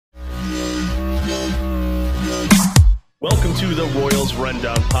Welcome to the Royals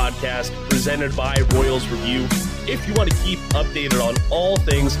Rundown podcast presented by Royals Review. If you want to keep updated on all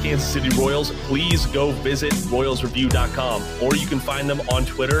things Kansas City Royals, please go visit royalsreview.com, or you can find them on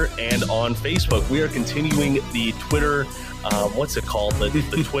Twitter and on Facebook. We are continuing the Twitter, what's it called?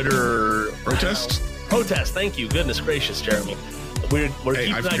 The Twitter protest? Protest. Thank you. Goodness gracious, Jeremy. We're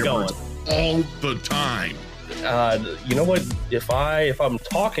keeping that going all the time. You know what? If I'm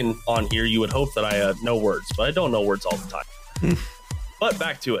talking on here, you would hope that I know words, but I don't know words all the time. But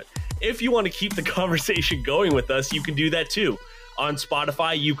back to it. If you want to keep the conversation going with us, you can do that too. On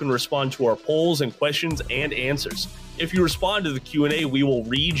Spotify, you can respond to our polls and questions and answers. If you respond to the Q&A, we will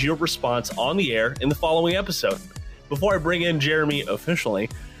read your response on the air in the following episode. Before I bring in Jeremy officially,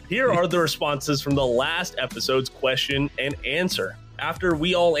 here are the responses from the last episode's question and answer. After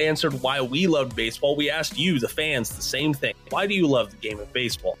we all answered why we loved baseball, we asked you, the fans, the same thing. Why do you love the game of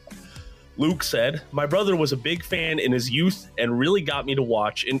baseball? Luke said, my brother was a big fan in his youth and really got me to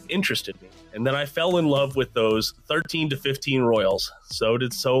watch and interested me. And then I fell in love with those 13 to 15 Royals. So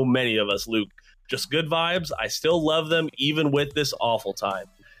did so many of us, Luke. Just good vibes. I still love them even with this awful time.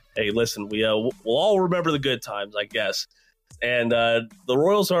 Hey, listen, we'll all remember the good times, I guess. And the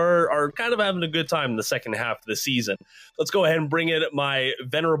Royals are kind of having a good time in the second half of the season. Let's go ahead and bring in my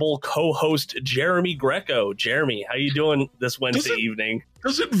venerable co-host, Jeremy Greco. Jeremy, how you doing this Wednesday evening?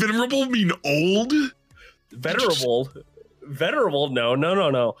 Doesn't venerable mean old? Venerable,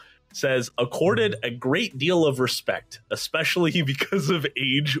 no. Says, accorded a great deal of respect, especially because of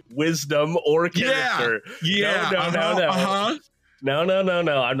age, wisdom, or character. Yeah. No.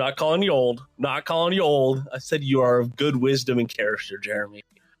 I'm not calling you old. I said you are of good wisdom and character, Jeremy.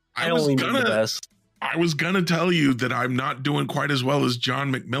 I only mean the best. I was gonna tell you that I'm not doing quite as well as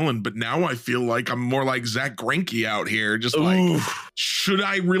John McMillan, but now I feel like I'm more like Zach Greinke out here. Just like, should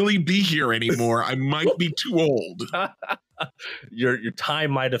I really be here anymore? I might be too old. Your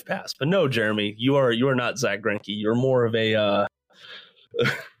time might have passed, but no, Jeremy, you are not Zach Greinke. You're more of a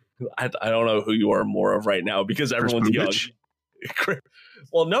I don't know who you are more of right now because everyone's young.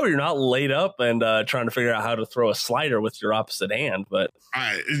 Well, no, you're not laid up and trying to figure out how to throw a slider with your opposite hand. But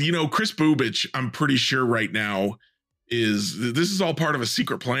Kris Bubic, I'm pretty sure right now this is all part of a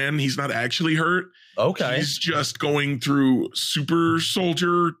secret plan. He's not actually hurt. Okay, he's just going through super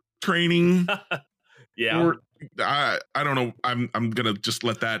soldier training. Yeah, or, I don't know. I'm gonna just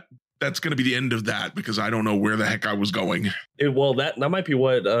let that. That's going to be the end of that because I don't know where the heck I was going. Well, that might be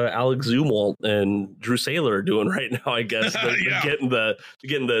what Alex Zumwalt and Drew Saylor are doing right now, I guess. They're getting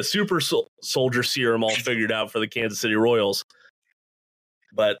the super soldier serum all figured out for the Kansas City Royals.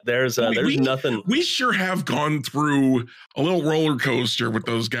 But there's nothing. We sure have gone through a little roller coaster with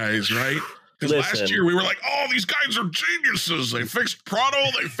those guys, right? Because last year we were like, oh, these guys are geniuses. They fixed Prado.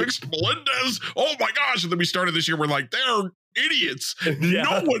 They fixed Melendez. Oh, my gosh. And then we started this year. We're like, they're idiots. Yeah.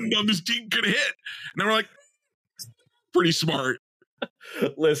 No one on this team could hit. And then we're like, pretty smart.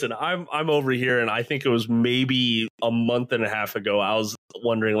 Listen, I'm over here, and I think it was maybe a month and a half ago. I was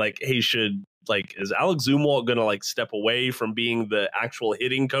wondering, like, hey, is Alex Zumwalt going to step away from being the actual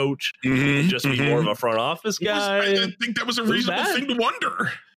hitting coach and just be more of a front office guy? I think that was a reasonable thing to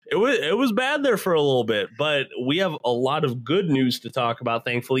wonder. It was bad there for a little bit, but we have a lot of good news to talk about,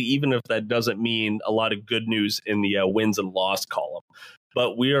 thankfully, even if that doesn't mean a lot of good news in the wins and loss column.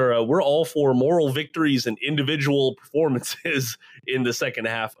 But we're all for moral victories and individual performances in the second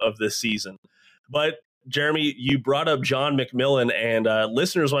half of this season. But Jeremy, you brought up John McMillan, and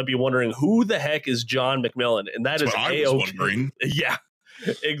listeners might be wondering who the heck is John McMillan, and that is A-OK. Yeah,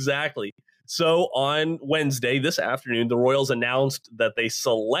 exactly. So on Wednesday, this afternoon, the Royals announced that they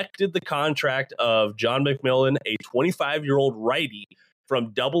selected the contract of John McMillan, a 25-year-old righty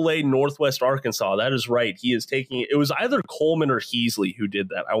from AA Northwest Arkansas. That is right. He is taking, it was either Coleman or Heasley who did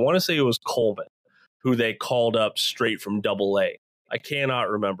that. I want to say it was Coleman who they called up straight from AA. I cannot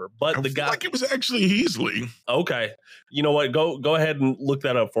remember, but the guy, like it was actually Heasley. Okay. You know what? Go ahead and look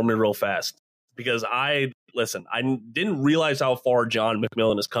that up for me real fast, because I didn't realize how far John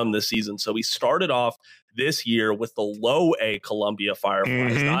McMillan has come this season. So he started off this year with the low A Columbia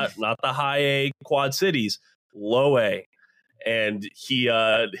Fireflies, not the high A Quad Cities, low A. And he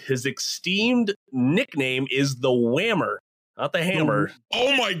his esteemed nickname is the Whammer, not the Hammer.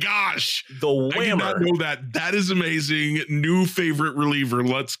 Oh my gosh. The Whammer. I did not know that. That is amazing. New favorite reliever.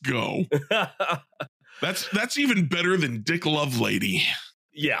 Let's go. That's even better than Dick Lovelady.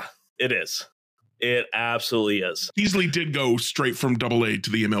 Yeah, it is. It absolutely is. Heasley did go straight from AA to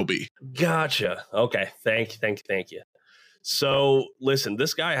the MLB. Gotcha. Okay. Thank you. So, listen,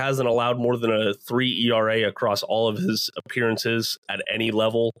 this guy hasn't allowed more than a 3 ERA across all of his appearances at any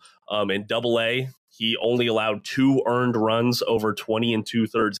level in AA. He only allowed 2 earned runs over 20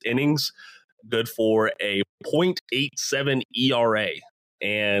 2/3 innings, good for a .87 ERA,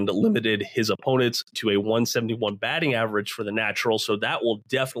 and limited his opponents to a 171 batting average for the natural. So that will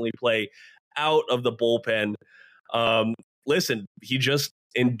definitely play out of the bullpen. Listen, he just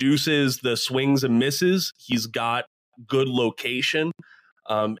induces the swings and misses. He's got good location.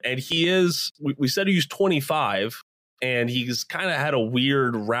 And he is, we said he's 25, and he's kind of had a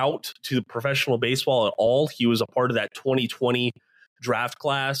weird route to professional baseball at all. He was a part of that 2020 draft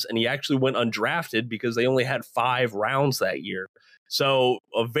class, and he actually went undrafted because they only had 5 rounds that year. So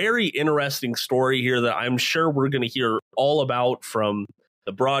a very interesting story here that I'm sure we're going to hear all about from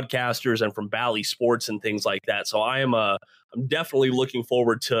the broadcasters and from Bally Sports and things like that. So I'm definitely looking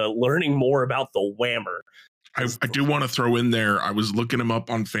forward to learning more about the Whammer. I do want to throw in there, I was looking him up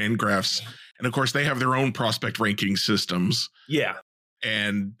on Fangraphs, and of course they have their own prospect ranking systems. Yeah.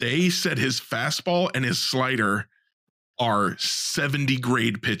 And they said his fastball and his slider are 70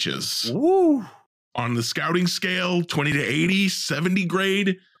 grade pitches. Woo. On the scouting scale, 20 to 80, 70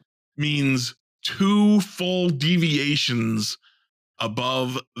 grade means 2 full deviations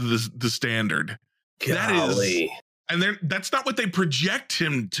above the standard. Golly. That is, and that's not what they project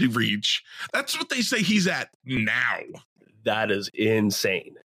him to reach. That's what they say he's at now. That is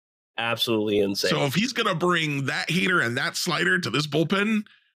insane. Absolutely insane. So if he's going to bring that heater and that slider to this bullpen,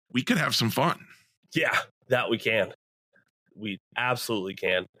 we could have some fun. Yeah, that we can. We absolutely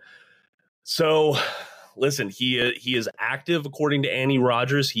can. So, listen, he is active according to Annie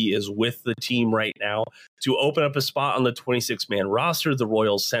Rogers. He is with the team right now. To open up a spot on the 26-man roster, the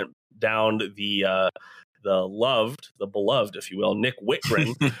Royals sent down the beloved, if you will, Nick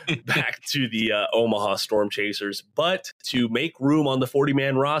Whitgren back to the Omaha Storm Chasers. But to make room on the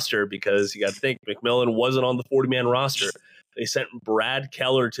 40-man roster, because you got to think McMillan wasn't on the 40-man roster, they sent Brad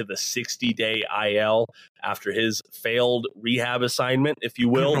Keller to the 60-day IL after his failed rehab assignment, if you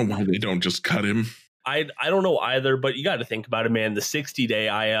will. I don't know why they don't just cut him. I don't know either, but you got to think about it, man. The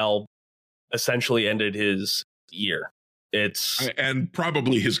 60-day IL essentially ended his year. And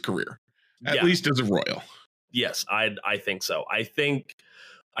probably his career, at least as a Royal. Yes, I think so.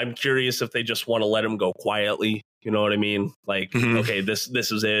 I'm curious if they just want to let him go quietly. You know what I mean? Like, okay, this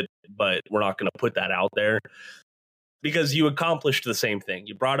is it, but we're not going to put that out there. Because you accomplished the same thing.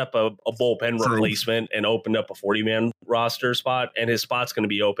 You brought up a bullpen replacement and opened up a 40-man roster spot, and his spot's going to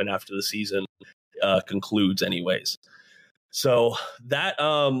be open after the season concludes anyways. So that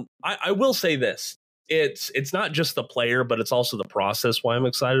I will say this. It's not just the player, but it's also the process why I'm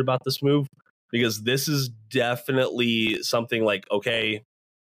excited about this move, because this is definitely something like, okay,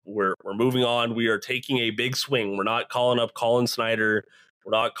 we're moving on. We are taking a big swing. We're not calling up Colin Snyder.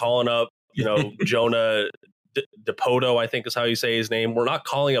 We're not calling up, Jonah Dipoto, I think is how you say his name. We're not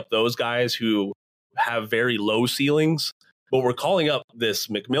calling up those guys who have very low ceilings, but we're calling up this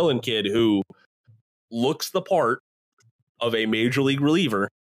McMillan kid who looks the part of a major league reliever,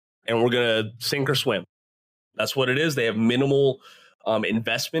 and we're going to sink or swim. That's what it is. They have minimal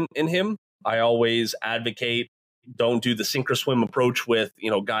investment in him. I always advocate don't do the sink or swim approach with,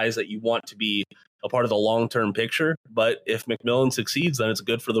 guys that you want to be a part of the long-term picture. But if McMillan succeeds, then it's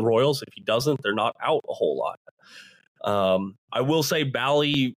good for the Royals. If he doesn't, they're not out a whole lot. I will say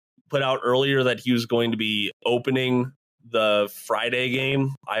Bally put out earlier that he was going to be opening the Friday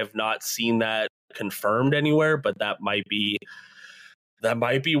game. I have not seen that confirmed anywhere, but that might be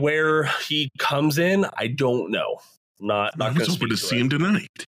where he comes in. I don't know. Not going to hoping to see him tonight.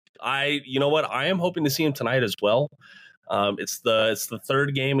 You know what? I am hoping to see him tonight as well. It's the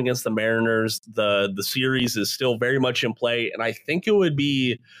third game against the Mariners. The series is still very much in play, and I think it would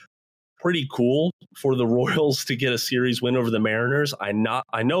be pretty cool for the Royals to get a series win over the Mariners. I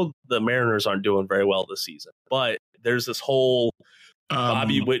know the Mariners aren't doing very well this season, but there's this whole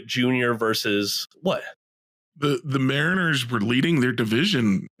Bobby Witt Jr. versus what? The Mariners were leading their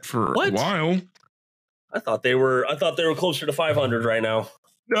division for a while. I thought they were closer to 500 right now.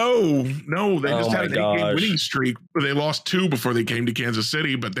 No, they just had an 8-game winning streak. They lost 2 before they came to Kansas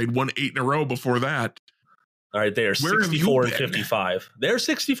City, but they'd won 8 in a row before that. All right, they are 64 and 55. They're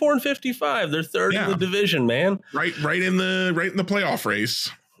 64 and 55. They're third in the division, man. Right in the playoff race.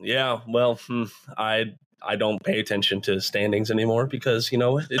 Yeah, well, I don't pay attention to standings anymore because it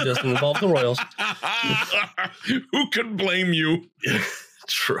doesn't involve the Royals. Who could blame you?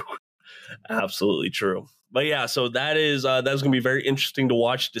 True, absolutely true. But yeah, so that's going to be very interesting to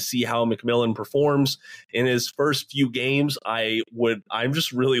watch to see how McMillan performs in his first few games. I'm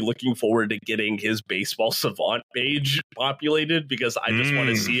just really looking forward to getting his Baseball Savant page populated because I just want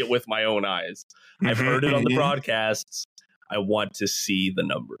to see it with my own eyes. I've heard it on the broadcasts. I want to see the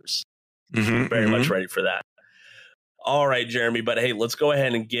numbers. Very much ready for that. All right, Jeremy. But hey, let's go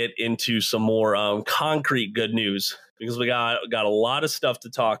ahead and get into some more concrete good news, because we got a lot of stuff to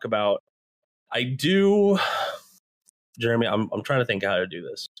talk about. Jeremy, I'm trying to think how to do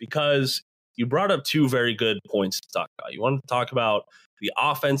this, because you brought up two very good points to talk about. You want to talk about the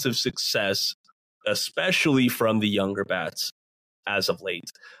offensive success, especially from the younger bats as of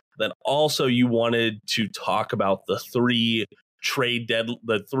late. Then also you wanted to talk about the three trades at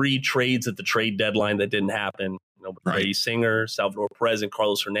the trade deadline that didn't happen. Brady Singer, Salvador Perez, and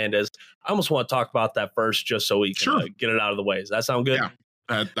Carlos Hernandez. I almost want to talk about that first, just so we can get it out of the way. Does that sound good?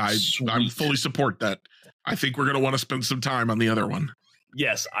 Yeah, I fully support that. I think we're going to want to spend some time on the other one.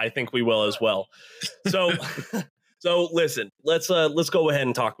 Yes, I think we will as well. So, listen, let's go ahead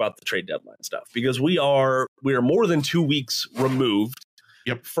and talk about the trade deadline stuff, because we are more than 2 weeks removed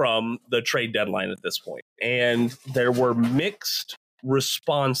from the trade deadline at this point, and there were mixed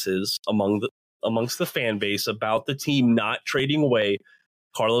responses amongst the fan base about the team not trading away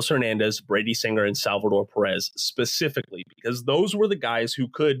Carlos Hernandez, Brady Singer, and Salvador Perez specifically, because those were the guys who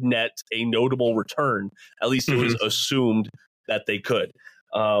could net a notable return. At least it was assumed that they could.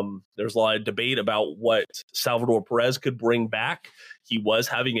 There's a lot of debate about what Salvador Perez could bring back. He was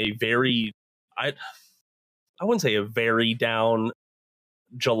having a very, I wouldn't say a very down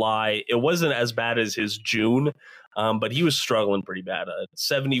July. It wasn't as bad as his June, but he was struggling pretty bad.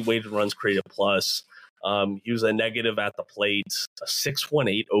 70 weighted runs created plus. He was a negative at the plate, a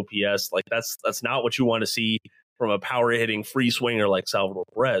 618 OPS. Like that's not what you want to see from a power hitting free swinger like Salvador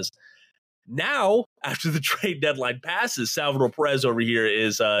Perez. Now, after the trade deadline passes, Salvador Perez over here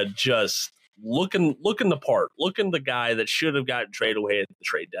is just looking the part, looking the guy that should have gotten traded away at the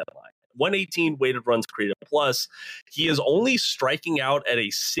trade deadline. 118 weighted runs created plus. He is only striking out at a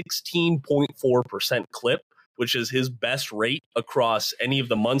 16.4% clip, which is his best rate across any of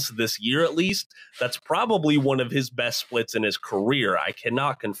the months of this year, at least. That's probably one of his best splits in his career. I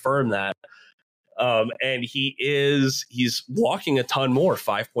cannot confirm that. And he's walking a ton more,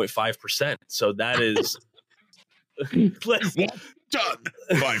 5.5%. So that is done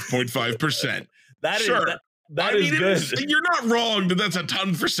 5.5%. That sure. That is good. You're not wrong that that's a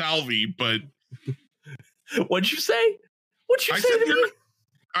ton for Salvi, but what'd you say? What'd you say to me?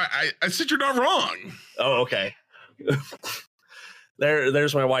 I said you're not wrong. Oh, okay.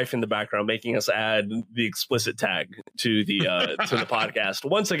 There's my wife in the background making us add the explicit tag to the podcast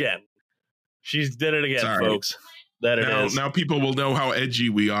once again. She did it again, folks. Now people will know how edgy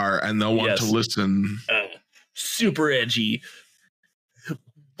we are, and they'll want to listen. Super edgy.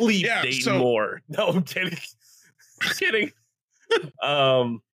 Bleep Dayton more. No, I'm kidding. I'm kidding.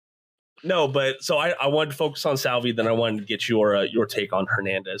 No, but so I wanted to focus on Salvi, then I wanted to get your take on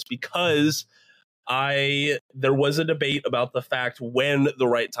Hernandez, because there was a debate about the fact when the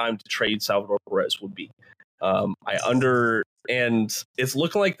right time to trade Salvador Perez would be. And it's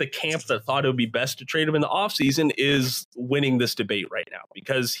looking like the camp that thought it would be best to trade him in the offseason is winning this debate right now,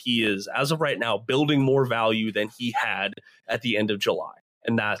 because he is, as of right now, building more value than he had at the end of July.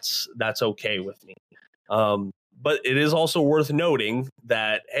 And that's okay with me. But it is also worth noting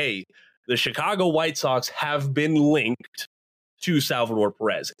that, hey, the Chicago White Sox have been linked to Salvador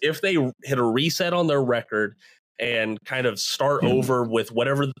Perez. If they hit a reset on their record and kind of start over with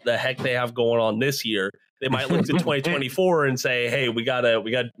whatever the heck they have going on this year, they might look to 2024 and say, hey, we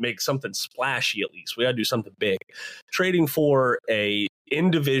gotta make something splashy at least. We gotta do something big. Trading for a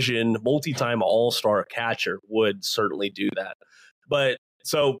in-division, multi-time all-star catcher would certainly do that. But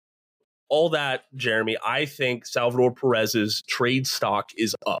so all that, Jeremy, I think Salvador Perez's trade stock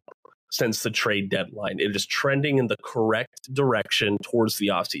is up since the trade deadline. It is trending in the correct direction towards the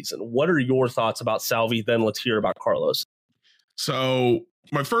offseason. What are your thoughts about Salvi? Then let's hear about Carlos. So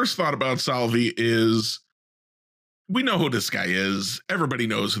my first thought about Salvi is, we know who this guy is. Everybody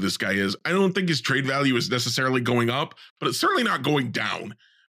knows who this guy is. I don't think his trade value is necessarily going up, but it's certainly not going down.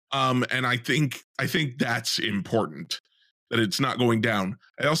 And I think that's important, that it's not going down.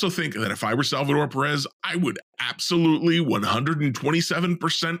 I also think that if I were Salvador Perez, I would absolutely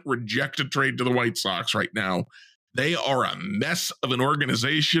 127% reject a trade to the White Sox right now. They are a mess of an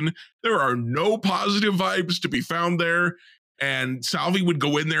organization. There are no positive vibes to be found there. And Salvi would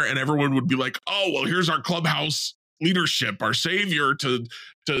go in there and everyone would be like, oh, well, here's our clubhouse leadership, our savior to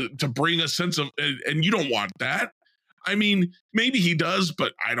bring a sense of, and you don't want that. I mean, maybe he does,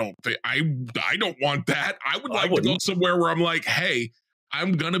 but I don't want that. I would like to go somewhere where I'm like, hey,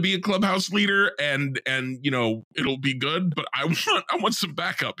 I'm gonna be a clubhouse leader, and you know, it'll be good, but I want some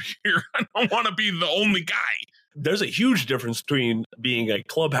backup here. I don't want to be the only guy. There's a huge difference between being a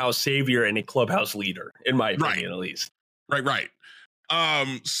clubhouse savior and a clubhouse leader, in my opinion, at least. Right.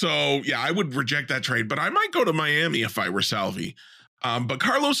 So yeah, I would reject that trade, but I might go to Miami if I were Salvi. But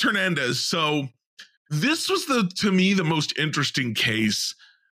Carlos Hernandez. So this was to me the most interesting case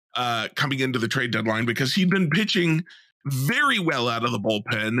coming into the trade deadline because he'd been pitching very well out of the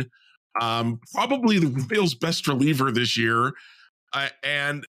bullpen. Probably the Royals' best reliever this year,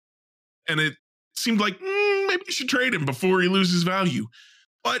 and it seemed like maybe you should trade him before he loses value.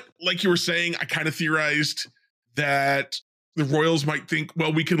 But like you were saying, I kind of theorized that the Royals might think,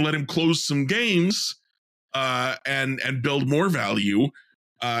 well, we can let him close some games and build more value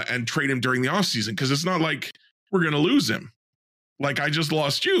and trade him during the offseason because it's not like we're going to lose him. Like I just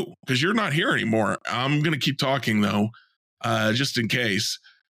lost you because you're not here anymore. I'm going to keep talking though, just in case.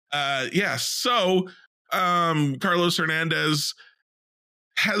 Yeah. So Carlos Hernandez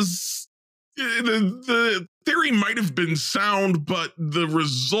has the theory might have been sound, but the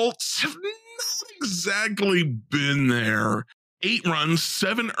results have not exactly been there. 8 runs,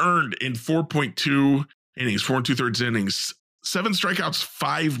 7 earned in 4.2 innings, 4 2/3 innings, 7 strikeouts,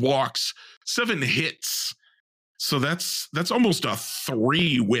 5 walks, 7 hits. So that's almost a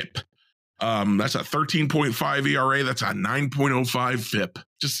 3 whip. That's a 13.5 ERA. That's a 9.05 FIP.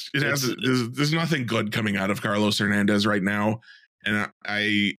 There's nothing good coming out of Carlos Hernandez right now. And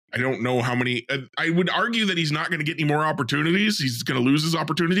I don't know how many. I would argue that he's not going to get any more opportunities. He's going to lose his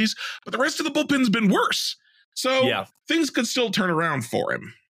opportunities. But the rest of the bullpen's been worse. So yeah, things could still turn around for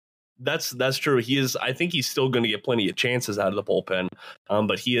him. That's true. I think he's still going to get plenty of chances out of the bullpen,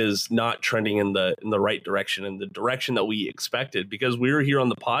 but he is not trending in the right direction, in the direction that we expected, because we were here on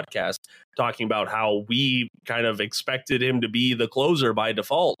the podcast talking about how we kind of expected him to be the closer by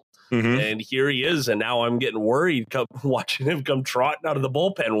default. Mm-hmm. And here he is, and now I'm getting worried watching him come trotting out of the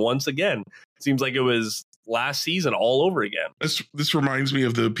bullpen once again. Seems like it was last season all over again. This reminds me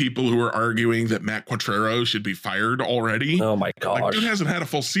of the people who are arguing that Matt Quatraro should be fired already. Oh my gosh. Like, dude hasn't had a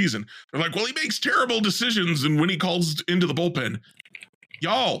full season. They're like, well, he makes terrible decisions, and when he calls into the bullpen,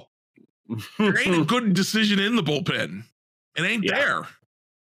 y'all, there ain't a good decision in the bullpen. It ain't there.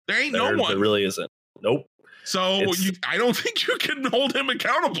 There ain't no one. There really isn't. Nope. So I don't think you can hold him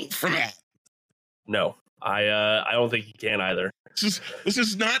accountable for that. No, I don't think you can either. This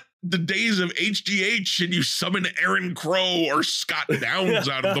is not the days of HGH and you summon Aaron Crow or Scott Downs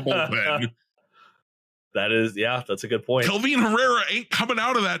out of the bullpen. That's a good point. Kelvin Herrera ain't coming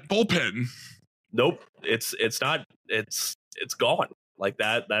out of that bullpen. Nope. It's not. It's gone. Like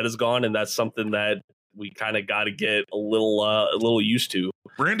that is gone, and that's something that we kind of got to get a little used to.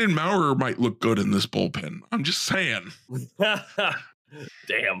 Brandon Maurer might look good in this bullpen. I'm just saying.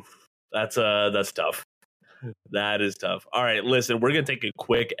 Damn. That's tough. That is tough. All right, listen, we're going to take a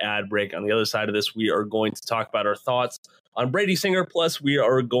quick ad break. On the other side of this, we are going to talk about our thoughts on Brady Singer. Plus, we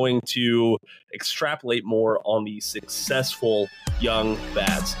are going to extrapolate more on the successful young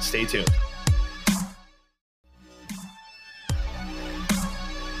bats. Stay tuned.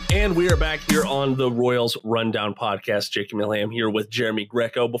 And we are back here on the Royals Rundown podcast. Jacob Milham here with Jeremy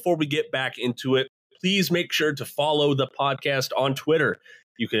Greco. Before we get back into it, please make sure to follow the podcast on Twitter.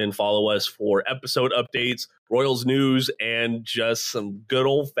 You can follow us for episode updates, Royals news, and just some good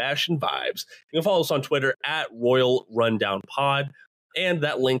old-fashioned vibes. You can follow us on Twitter at Royal Rundown Pod, and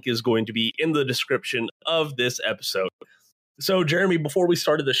that link is going to be in the description of this episode. So, Jeremy, before we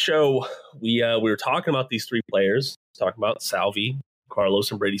started the show, we were talking about these 3 players, talking about Salvi,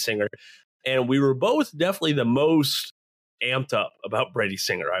 Carlos, and Brady Singer, and we were both definitely the most amped up about Brady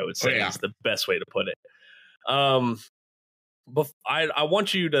Singer, I would say, is the best way to put it. But I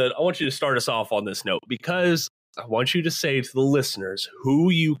want you to start us off on this note, because I want you to say to the listeners who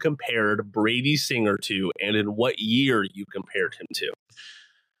you compared Brady Singer to and in what year you compared him to.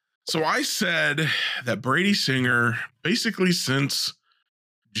 So I said that Brady Singer, basically since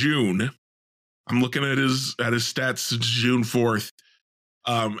June, I'm looking at his stats since June 4th.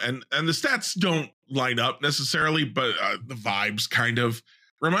 And the stats don't line up necessarily, but the vibes kind of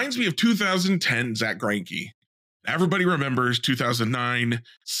reminds me of 2010 Zach Greinke. Everybody remembers 2009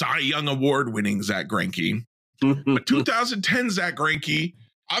 Cy Young Award winning Zach Greinke. But 2010 Zach Greinke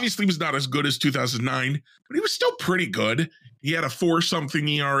obviously was not as good as 2009, but he was still pretty good. He had a 4-something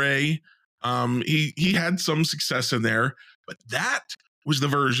ERA. He had some success in there, but that was the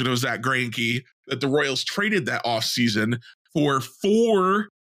version of Zach Greinke that the Royals traded that offseason for four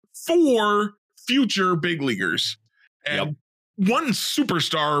future big leaguers and one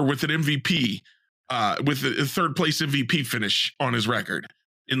superstar with an MVP. With a 3rd place MVP finish on his record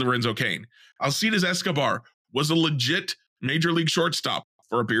in Lorenzo Cain. Alcides Escobar was a legit major league shortstop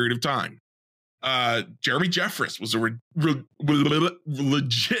for a period of time. Jeremy Jeffress was a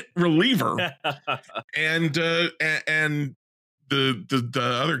legit reliever. and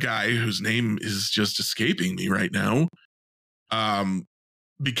the other guy whose name is just escaping me right now,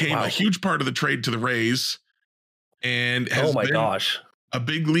 became a huge part of the trade to the Rays, and has been a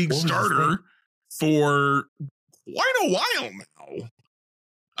big league starter for quite a while now.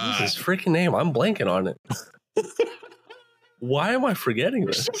 What's his freaking name? I'm blanking on it. Why am I forgetting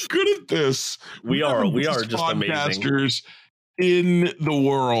this? We're so good at this. We are just amazing in the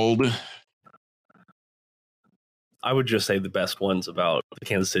world. I would just say the best ones about the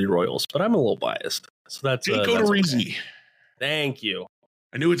Kansas City Royals, but I'm a little biased. So that's Nico Rizzi. Okay. Thank you.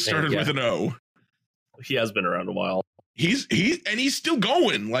 I knew it started with an O. He has been around a while. He's still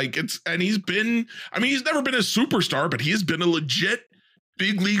going. He's never been a superstar, but he has been a legit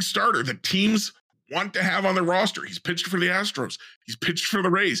big league starter that teams want to have on their roster. He's pitched for the Astros. He's pitched for the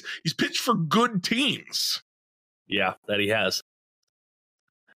Rays. He's pitched for good teams. Yeah, that he has.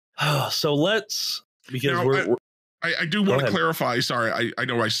 So let's, because now, I do want to clarify. Sorry, I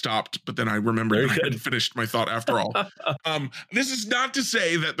know I stopped, but then I remembered I hadn't finished my thought after all. This is not to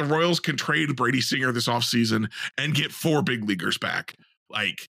say that the Royals can trade Brady Singer this offseason and get 4 big leaguers back.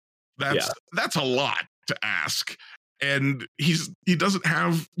 Like, that's a lot to ask. And he doesn't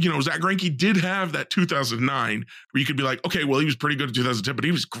have, Zach Greinke did have that 2009 where you could be like, okay, well, he was pretty good in 2010, but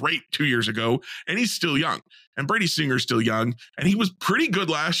he was great 2 years ago, and he's still young. And Brady Singer's still young, and he was pretty good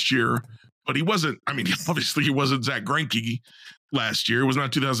last year, but he wasn't. I mean, obviously, he wasn't Zach Greinke last year. It was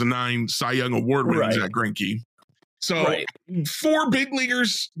not 2009 Cy Young Award winning Zach Greinke. So 4 big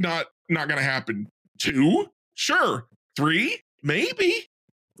leaguers, not going to happen. 2, sure. 3, maybe,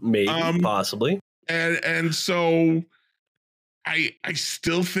 possibly. And so I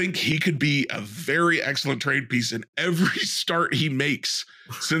still think he could be a very excellent trade piece, and every start he makes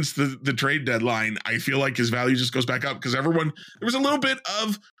since the trade deadline, I feel like his value just goes back up, because there was a little bit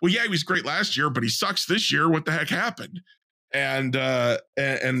of, well, yeah, he was great last year, but he sucks this year. What the heck happened? And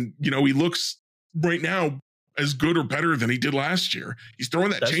he looks right now as good or better than he did last year. He's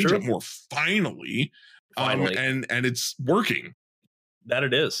throwing that changeup more finally. And it's working. That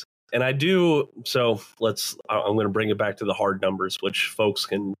it is. And I do, so I'm going to bring it back to the hard numbers, which folks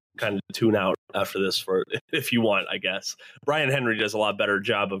can kind of tune out after this if you want, I guess. Brian Henry does a lot better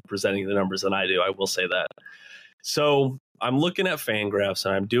job of presenting the numbers than I do. I will say that. So I'm looking at Fangraphs,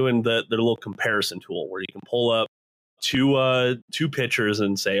 and I'm doing their little comparison tool where you can pull up two pitchers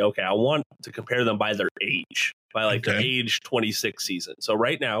and say, okay, I want to compare them by their age, their age 26 season. So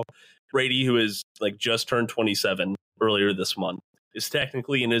right now, Brady, who is just turned 27 earlier this month, is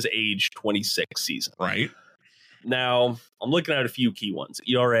technically in his age 26 season. Right. Now, I'm looking at a few key ones: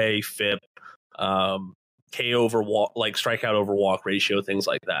 ERA, FIP, K over walk, strikeout over walk ratio, things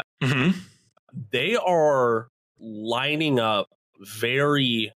like that. Mm-hmm. They are lining up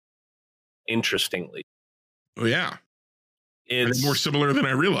very interestingly. Oh, yeah. It's more similar than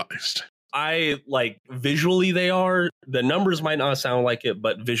I realized. Visually they are. The numbers might not sound like it,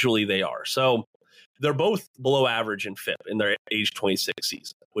 but visually they are. So they're both below average in FIP in their age 26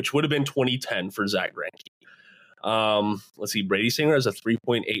 season, which would have been 2010 for Zach Greinke. Let's see. Brady Singer has a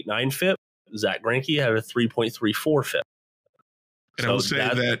 3.89 FIP. Zach Greinke had a 3.34 FIP. And I will say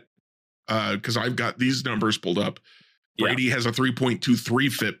that because I've got these numbers pulled up, Brady has a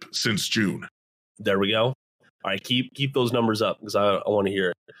 3.23 FIP since June. There we go. All right, keep those numbers up because I want to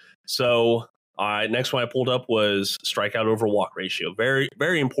hear it. So next one I pulled up was strikeout over walk ratio. Very,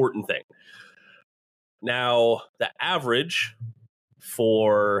 very important thing. Now, the average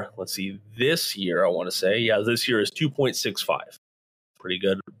for, this year, I want to say, this year is 2.65. Pretty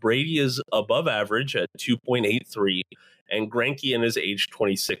good. Brady is above average at 2.83, and Greinke in his age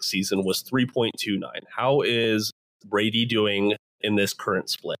 26 season was 3.29. How is Brady doing in this current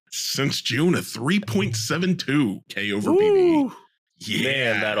split? Since June, a 3.72 K over BB. Yeah.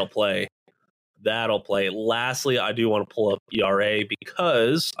 Man, that'll play. Lastly, I do want to pull up ERA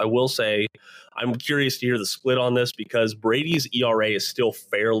because I will say I'm curious to hear the split on this, because Brady's ERA is still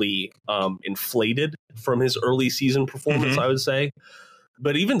fairly inflated from his early season performance, I would say.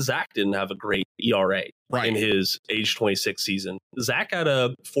 But even Zach didn't have a great ERA in his age 26 season. Zach had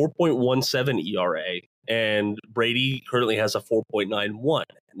a 4.17 ERA, and Brady currently has a 4.91.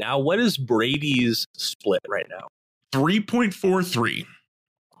 Now, what is Brady's split right now? 3.43.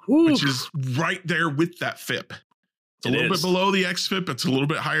 Which is right there with that FIP. It's a little bit below the XFIP. It's a little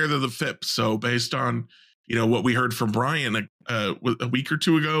bit higher than the FIP. So based on, what we heard from Brian a week or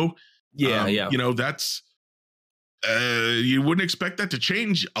two ago, that's you wouldn't expect that to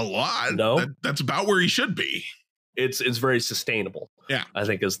change a lot. No, that's about where he should be. It's very sustainable. Yeah, I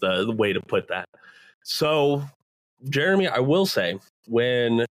think is the way to put that. So, Jeremy, I will say,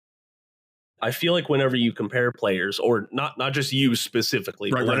 when I feel like whenever you compare players, or not just you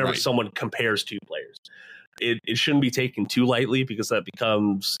specifically, but whenever someone compares two players, it shouldn't be taken too lightly, because that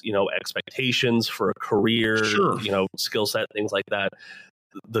becomes, expectations for a career, skill set, things like that.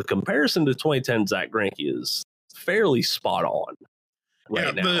 The comparison to 2010 Zach Greinke is fairly spot on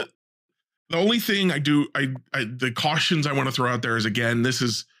right now. The only thing the cautions I want to throw out there is, again, this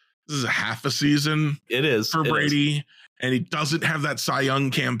is a half a season. It is for Brady, and he doesn't have that Cy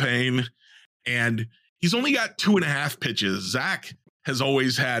Young campaign, and he's only got 2.5 pitches. Zach has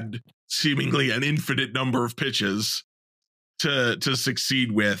always had seemingly an infinite number of pitches to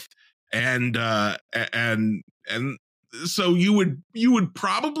succeed with, and so you would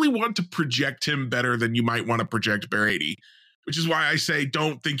probably want to project him better than you might want to project Brady, which is why I say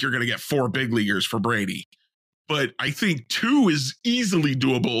don't think you're going to get 4 big leaguers for Brady. But I think 2 is easily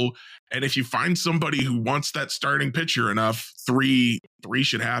doable. And if you find somebody who wants that starting pitcher enough, 3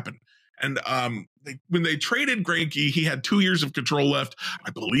 should happen. And when they traded Greinke, he had 2 years of control left. I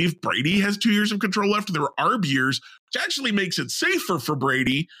believe Brady has 2 years of control left. There were ARB years, which actually makes it safer for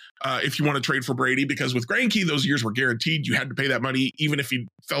Brady if you want to trade for Brady, because with Greinke, those years were guaranteed. You had to pay that money even if he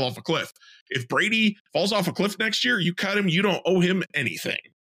fell off a cliff. If Brady falls off a cliff next year, you cut him, you don't owe him anything.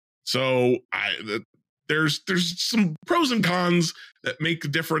 So there's some pros and cons that make a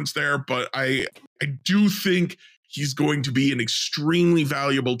difference there, but I do think he's going to be an extremely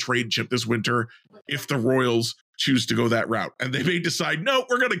valuable trade chip this winter if the Royals choose to go that route. And they may decide, no,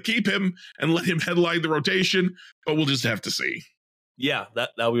 we're going to keep him and let him headline the rotation, but we'll just have to see. Yeah,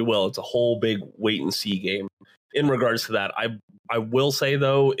 that we will. It's a whole big wait and see game in regards to that. I will say,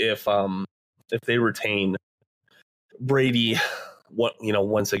 though, if they retain Brady,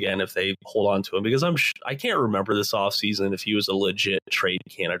 once again, if they hold on to him, because I can't remember this offseason if he was a legit trade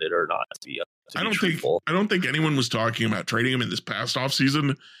candidate or not. I don't think anyone was talking about trading him in this past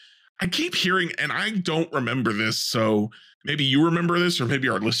offseason. I keep hearing, and I don't remember this, so maybe you remember this, or maybe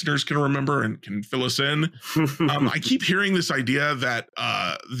our listeners can remember and can fill us in. I keep hearing this idea that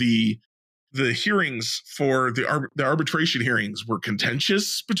the hearings for the arbitration hearings were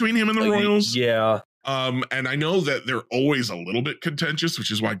contentious between him and the Royals. Yeah. And I know that they're always a little bit contentious,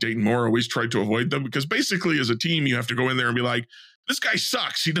 which is why Dayton Moore always tried to avoid them, because basically as a team, you have to go in there and be like, this guy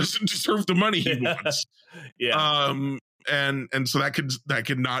sucks. He doesn't deserve the money he wants. Yeah. And so that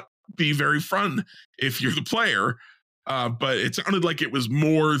could not be very fun if you're the player. But it sounded like it was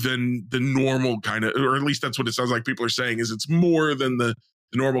more than the normal kind of, or at least that's what it sounds like people are saying, is it's more than the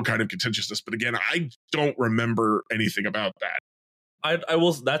normal kind of contentiousness. But again, I don't remember anything about that. I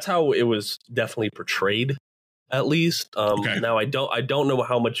will. That's how it was definitely portrayed, at least. Okay. Now I don't know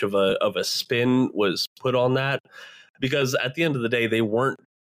how much of a spin was put on that, because at the end of the day, they weren't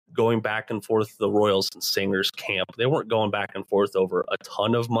going back and forth. The Royals and Singers camp, they weren't going back and forth over a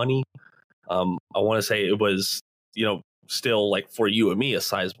ton of money. I want to say it was, still like for you and me, a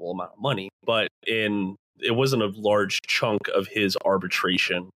sizable amount of money, but it wasn't a large chunk of his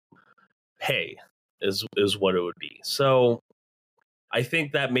arbitration pay is what it would be. So I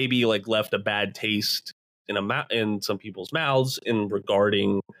think that maybe like left a bad taste in some people's mouths in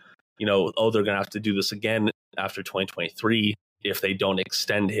regarding, they're going to have to do this again after 2023 if they don't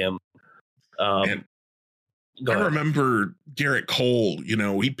extend him. I remember Garrett Cole,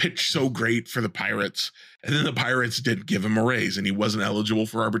 he pitched so great for the Pirates, and then the Pirates didn't give him a raise and he wasn't eligible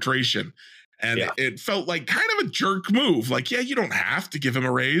for arbitration. And it felt like kind of a jerk move. Like, yeah, you don't have to give him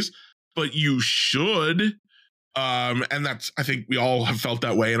a raise, but you should. And I think we all have felt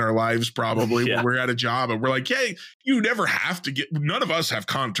that way in our lives, probably when we're at a job and we're like, hey, you never have to none of us have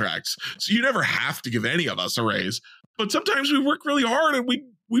contracts, so you never have to give any of us a raise. But sometimes we work really hard and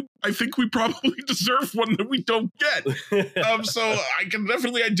I think we probably deserve one that we don't get. So I can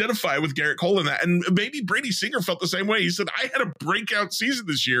definitely identify with Garrett Cole in that. And maybe Brady Singer felt the same way. He said, I had a breakout season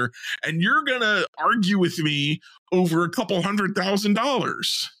this year and you're going to argue with me over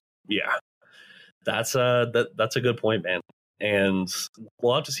 $200,000. Yeah. That's a good point, man. And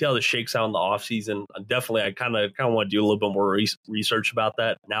we'll have to see how this shakes out in the offseason. Definitely, I kind of want to do a little bit more research about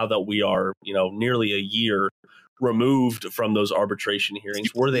that now that we are, nearly a year removed from those arbitration hearings.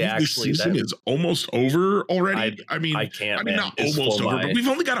 Were they actually? The season is almost over already. I mean, not almost over, but we've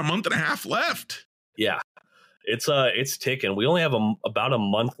only got a month and a half left. Yeah, it's ticking. We only have about a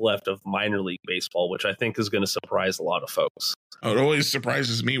month left of minor league baseball, which I think is going to surprise a lot of folks. Oh, it always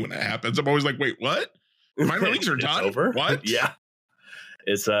surprises me when that happens. I'm always like, wait, what? Minor leagues are done? Over? What? Yeah.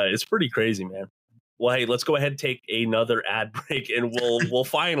 It's pretty crazy, man. Well, hey, let's go ahead and take another ad break, and we'll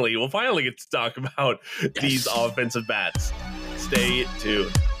finally get to talk about these offensive bats. Stay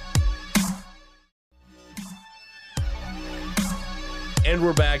tuned. And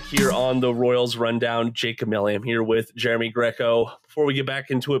we're back here on the Royals Rundown. Jacob Melly, I'm here with Jeremy Greco. Before we get back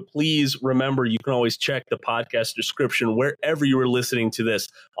into it, please remember you can always check the podcast description wherever you are listening to this,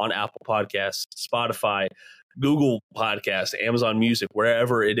 on Apple Podcasts, Spotify, Google Podcasts, Amazon Music,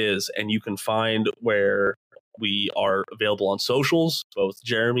 wherever it is. And you can find where we are available on socials, both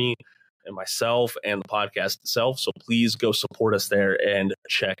Jeremy and myself and the podcast itself. So please go support us there and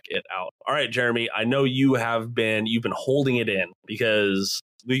check it out. All right, Jeremy, I know you've been holding it in because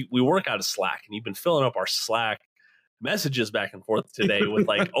we work out of Slack, and you've been filling up our Slack messages back and forth today with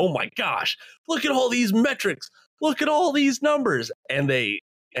like, oh my gosh, look at all these metrics, look at all these numbers. And they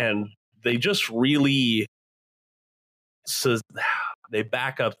just really, so they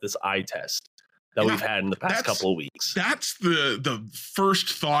back up this eye test that we've had in the past couple of weeks. That's the first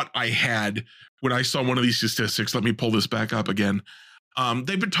thought I had when I saw one of these statistics. Let me pull this back up again.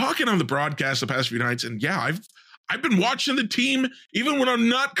 They've been talking on the broadcast the past few nights, and yeah, I've been watching the team even when I'm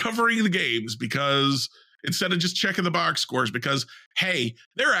not covering the games, because instead of just checking the box scores, because hey,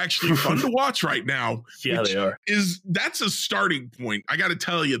 they're actually fun to watch right now. Yeah, they are. That's a starting point. I got to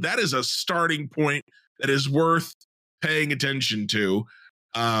tell you, that is a starting point that is worth paying attention to.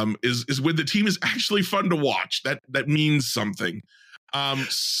 Is when the team is actually fun to watch. That means something.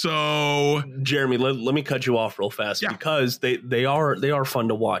 So Jeremy, let me cut you off real fast, because they are fun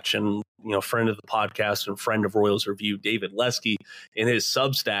to watch. And friend of the podcast and friend of Royals Review, David Lesky, in his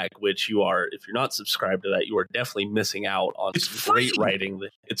Substack, which if you're not subscribed to that, you are definitely missing out on some great writing.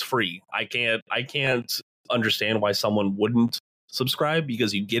 It's free. I can't understand why someone wouldn't subscribe,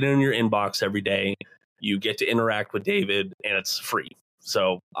 because you get it in your inbox every day, you get to interact with David, and it's free.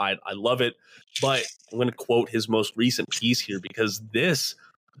 So I love it, but I'm going to quote his most recent piece here, because this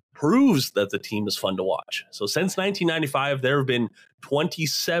proves that the team is fun to watch. So since 1995, there have been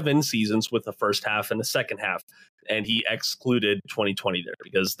 27 seasons with the first half and the second half, and he excluded 2020 there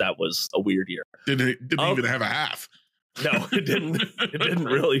because that was a weird year. Didn't even have a half. No, it didn't. It didn't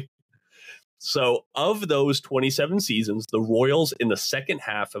really. So of those 27 seasons, the Royals in the second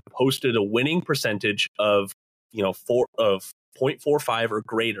half have posted a winning percentage of 0.45 or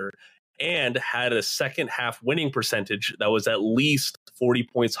greater, and had a second half winning percentage that was at least 40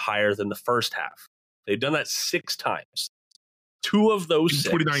 points higher than the first half. They've done that 6 times. 2 of those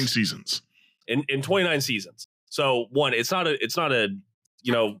 29 seasons. In 29 seasons. So one, it's not a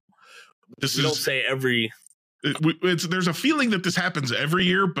this we don't say every. There's a feeling that this happens every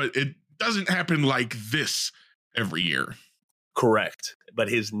year, but it doesn't happen like this every year. Correct. But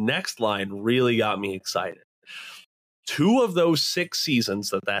his next line really got me excited. 2 of those 6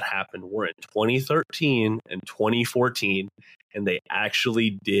 seasons that happened were in 2013 and 2014, and they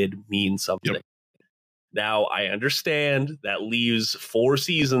actually did mean something. Yep. Now, I understand that leaves 4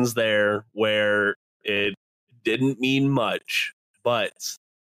 seasons there where it didn't mean much, but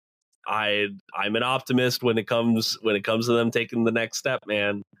I'm an optimist when it comes to them taking the next step,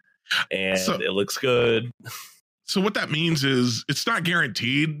 man. And it looks good. So what that means is it's not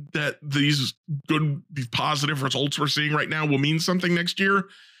guaranteed that these positive results we're seeing right now will mean something next year,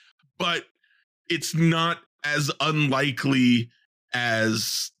 but it's not as unlikely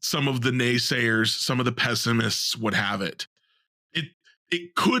as some of the naysayers, some of the pessimists would have it.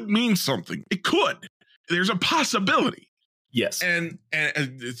 It could mean something. It could. There's a possibility. Yes. And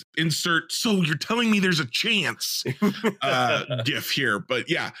insert, so you're telling me there's a chance gif here, but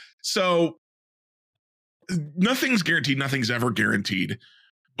yeah. So nothing's guaranteed. Nothing's ever guaranteed.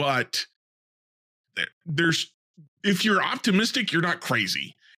 But if you're optimistic, you're not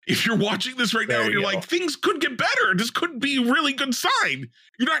crazy. If you're watching this right now and you're like, things could get better, this could be a really good sign,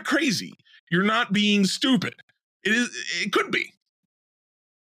 you're not crazy. You're not being stupid. It could be.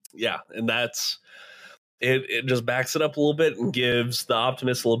 Yeah. And that's it just backs it up a little bit and gives the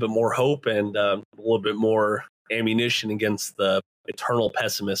optimists a little bit more hope and a little bit more ammunition against the eternal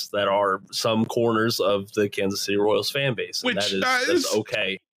pessimists that are some corners of the Kansas City Royals fan base. And which that's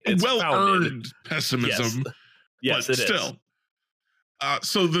okay. It's well-earned pessimism. Yes, it still. Is.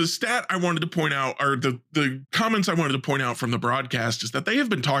 So the stat I wanted to point out, or the comments I wanted to point out from the broadcast, is that they have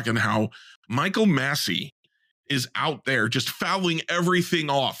been talking how Michael Massey is out there just fouling everything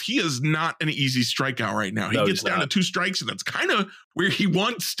off. He is not an easy strikeout right now. He gets down to 2 strikes, and that's kind of where he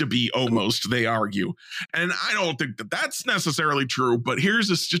wants to be almost, they argue. And I don't think that that's necessarily true, but here's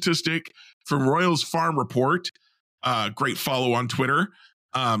a statistic from Royals Farm Report. Great follow on Twitter.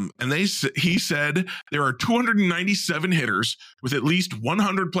 And he said there are 297 hitters with at least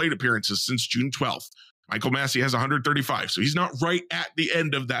 100 plate appearances since June 12th. Michael Massey has 135, so he's not right at the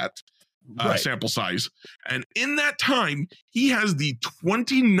end of that sample size. And in that time, he has the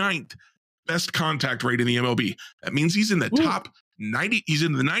 29th best contact rate in the MLB. That means he's in the top He's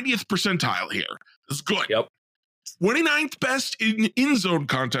in the 90th percentile here. This is good. Yep. 29th best in zone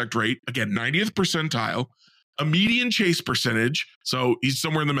contact rate. Again, 90th percentile. A median chase percentage. So he's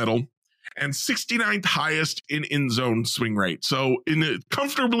somewhere in the middle. And 69th highest in zone swing rate. So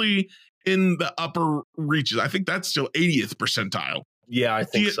comfortably in the upper reaches. I think that's still 80th percentile. Yeah, I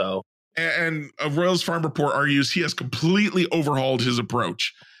think so. And Royals Farm Report argues he has completely overhauled his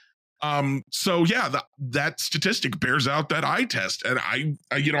approach. So yeah, that statistic bears out that eye test. And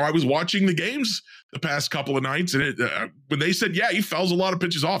I was watching the games the past couple of nights, and when they said, yeah, he fouls a lot of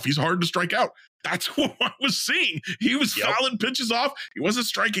pitches off, he's hard to strike out. That's what I was seeing. He was fouling pitches off. He wasn't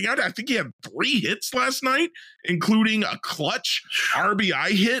striking out. I think he had 3 hits last night, including a clutch RBI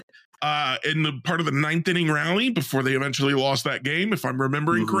hit in the part of the 9th inning rally before they eventually lost that game, if I'm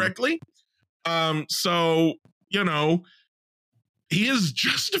remembering correctly. So, he is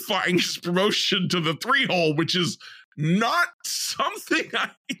justifying his promotion to the 3-hole, which is not something I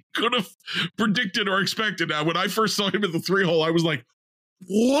could have predicted or expected. Now, when I first saw him in the 3-hole, I was like,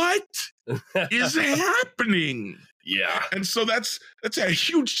 what is happening? Yeah. And so that's a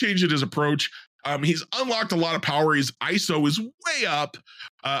huge change in his approach. He's unlocked a lot of power. His ISO is way up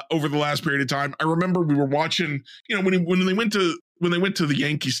over the last period of time. I remember we were watching, when they went to the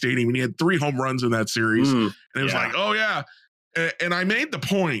Yankee Stadium, and he had 3 home runs in that series. And it was like, oh yeah. And I made the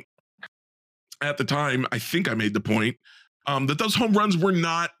point at the time, I think I made the point, that those home runs were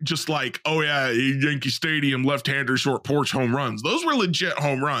not just like, oh yeah, Yankee Stadium, left-hander, short porch home runs. Those were legit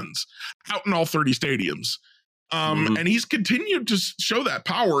home runs out in all 30 stadiums. And he's continued to show that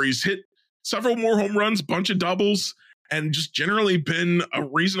power. He's hit several more home runs, bunch of doubles, and just generally been a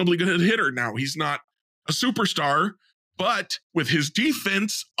reasonably good hitter. Now, he's not a superstar, but with his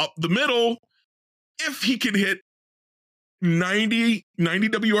defense up the middle, if he can hit 90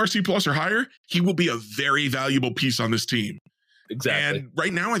 WRC plus or higher, he will be a very valuable piece on this team. Exactly. And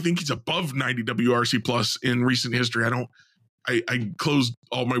right now, I think he's above 90 WRC plus in recent history. I closed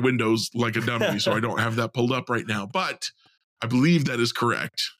all my windows like a dummy, so I don't have that pulled up right now, but I believe that is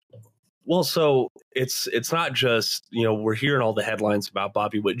correct. Well, so it's not just, we're hearing all the headlines about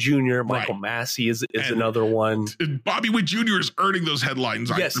Bobby Witt Jr., Michael Massey is another one. Bobby Witt Jr. is earning those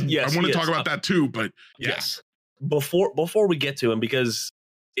headlines. Yes, I want to talk about that too, but yes. Before we get to him, because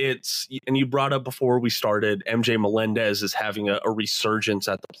and you brought up before we started, MJ Melendez is having a resurgence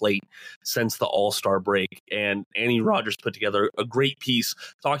at the plate since the All-Star break, and Annie Rogers put together a great piece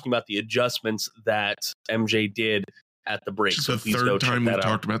talking about the adjustments that MJ did at the break. It's the third time we've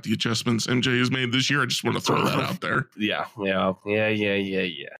talked about the adjustments MJ has made this year. I just want to throw that out there. Yeah.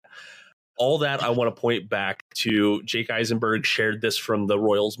 All that, I want to point back to Jake Eisenberg shared this from the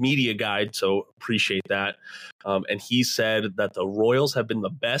Royals media guide, so appreciate that. And he said that the Royals have been the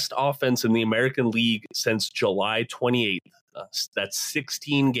best offense in the American League since July 28th. That's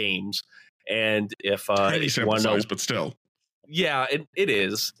 16 games. And if you want to know, but still. Yeah, it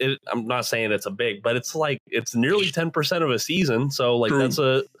is. I'm not saying it's a big, but it's like it's nearly 10% of a season. So like that's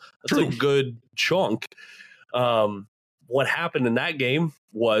a good chunk. What happened in that game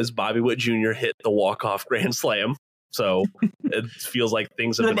was Bobby Witt Jr. hit the walk-off grand slam. So it feels like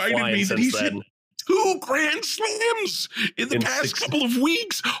things have been flying since then. 2 grand slams in the past couple of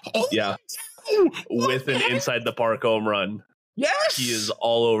weeks. Oh, yeah. With an inside the park home run. Yes. He is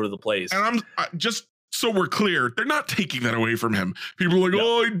all over the place. And I'm just so we're clear, they're not taking that away from him. People are like,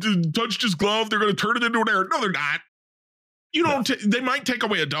 oh, he touched his glove. They're going to turn it into an error. No, they're not. You don't. They might take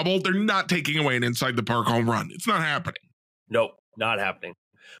away a double. They're not taking away an inside the park home run. It's not happening. Nope, not happening.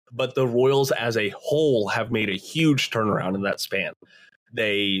 But the Royals as a whole have made a huge turnaround in that span.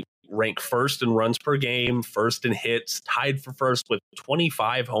 They rank first in runs per game, first in hits, tied for first with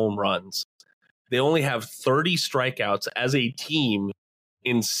 25 home runs. They only have 30 strikeouts as a team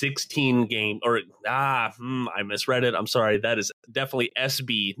in 16 games. I misread it. I'm sorry. That is definitely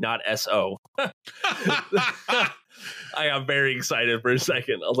SB, not SO. I got very excited for a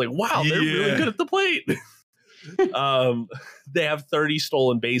second. I was like, wow, they're really good at the plate. They have 30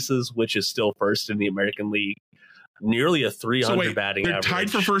 stolen bases, which is still first in the American League. Nearly a 300 batting average. They're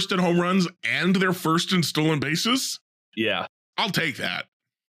tied for first in home runs and they're first in stolen bases? Yeah. I'll take that.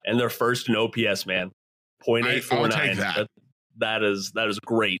 And they're first in OPS, man. 0.849. I'll take that. That is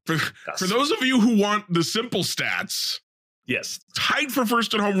great. For those of you who want the simple stats, yes. Tied for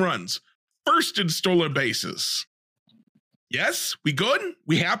first in home runs, first in stolen bases. Yes? We good?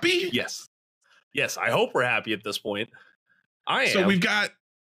 We happy? Yes. Yes, I hope we're happy at this point. I am. So we've got,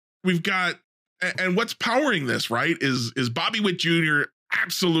 and what's powering this, right, is Bobby Witt Jr.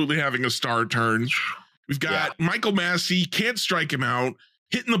 absolutely having a star turn. We've got Michael Massey, can't strike him out,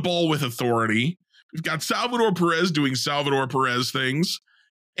 hitting the ball with authority. We've got Salvador Perez doing Salvador Perez things.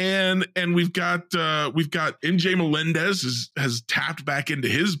 And we've got MJ Melendez has tapped back into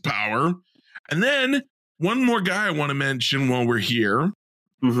his power. And then one more guy I want to mention while we're here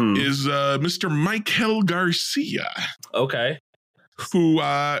is Mr. Michael Garcia. Okay. Who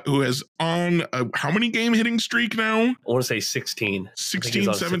has on a how many game hitting streak now? I want to say 16.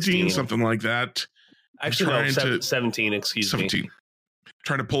 16, 17, something like that. Actually, no, 17, excuse me.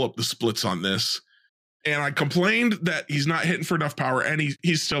 Trying to pull up the splits on this. And I complained that he's not hitting for enough power, and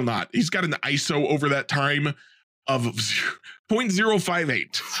he's still not. He's got an ISO over that time of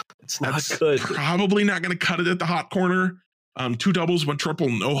 0.058. It's not good. Probably not going to cut it at the hot corner. 2 doubles, 1 triple,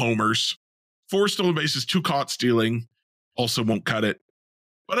 no homers. 4 stolen bases, 2 caught stealing. Also won't cut it.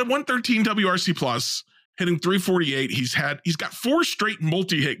 But at 113 WRC plus, hitting 348, he's got 4 straight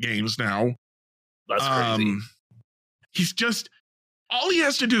multi-hit games now. That's crazy. He's just, all he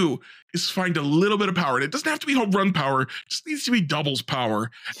has to do is find a little bit of power. And it doesn't have to be home run power, it just needs to be doubles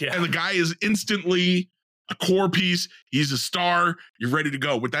power. Yeah. And the guy is instantly a core piece. He's a star. You're ready to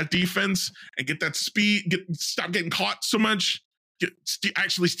go with that defense and get that speed, stop getting caught so much,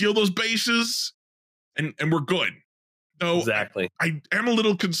 actually steal those bases, and we're good. So exactly. I am a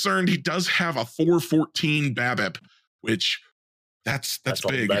little concerned. He does have a 414 BABIP, which that's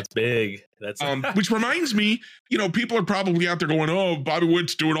big. That's big. That's which reminds me, people are probably out there going, "Oh, Bobby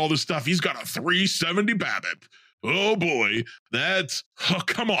Witt's doing all this stuff. He's got a 370 BABIP. Oh boy,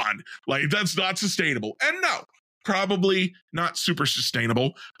 come on, like that's not sustainable." And no, probably not super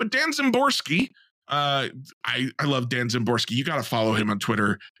sustainable. But Dan Szymborski. I love Dan Szymborski. You got to follow him on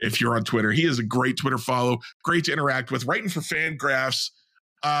Twitter if you're on Twitter. He is a great Twitter follow, great to interact with, writing for Fangraphs.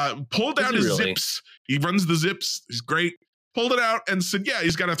 Pulled out his zips. He runs the zips. He's great. Pulled it out and said, yeah,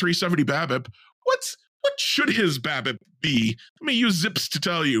 he's got a 370 BABIP. What should his BABIP be? Let me use zips to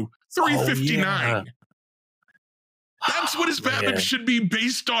tell you. 359. Oh, yeah. That's what his BABIP should be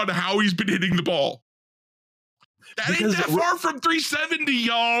based on how he's been hitting the ball. That ain't that far from 370,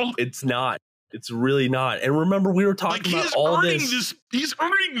 y'all. It's not. It's really not. And remember, we were talking about all this. He's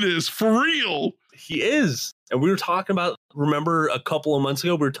earning this for real. He is. And we were talking about, remember a couple of months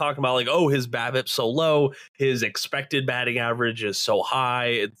ago, we were talking about like, oh, his BABIP's so low. His expected batting average is so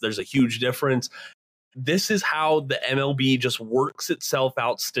high. There's a huge difference. This is how the MLB just works itself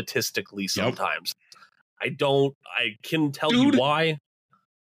out statistically sometimes. Yep. I can tell you why.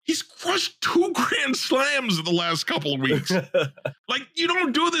 He's crushed 2 grand slams in the last couple of weeks. Like, you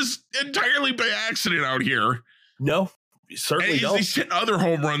don't do this entirely by accident out here. No, you certainly don't. He's hitting other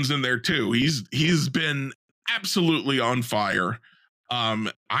home runs in there too. He's been absolutely on fire.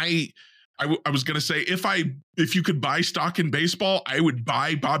 I was gonna say if you could buy stock in baseball, I would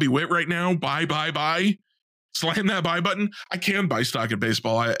buy Bobby Witt right now. Buy. Slam that buy button. I can buy stock in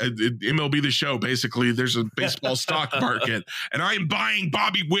baseball. MLB The Show, basically, there's a baseball stock market, and I am buying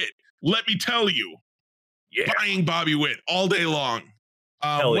Bobby Witt. Let me tell you, buying Bobby Witt all day long.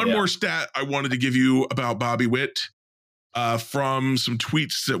 One more stat I wanted to give you about Bobby Witt from some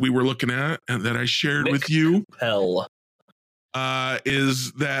tweets that we were looking at and that I shared with you.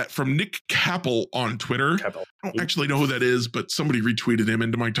 Is that from Nick Capel on Twitter. I don't actually know who that is, but somebody retweeted him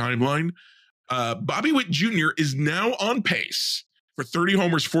into my timeline. Bobby Witt Jr. is now on pace for 30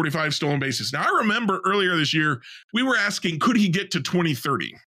 homers, 45 stolen bases. Now, I remember earlier this year, we were asking, could he get to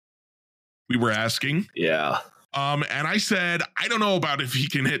 2030? We were asking. Yeah. And I said, I don't know about if he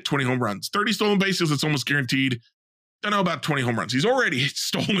can hit 20 home runs. 30 stolen bases, it's almost guaranteed. Don't know about 20 home runs. He's already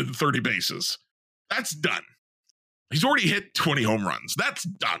stolen 30 bases. That's done. He's already hit 20 home runs. That's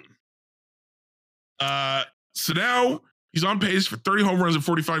done. So now he's on pace for 30 home runs and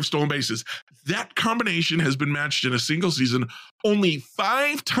 45 stolen bases. That combination has been matched in a single season only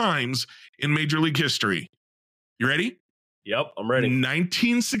 5 times in Major League history. You ready? Yep, I'm ready.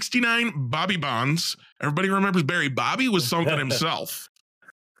 1969, Bobby Bonds. Everybody remembers Barry. Bobby was something himself.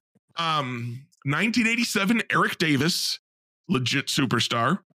 1987, Eric Davis, legit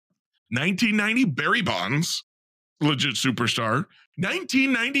superstar. 1990, Barry Bonds, legit superstar.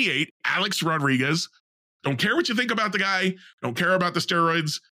 1998, Alex Rodriguez. Don't care what you think about the guy. Don't care about the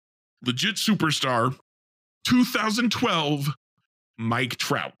steroids. Legit superstar. 2012, Mike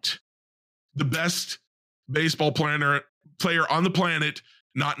Trout. The best baseball player on the planet,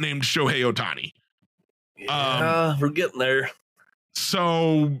 not named Shohei Ohtani. Yeah, we're getting there.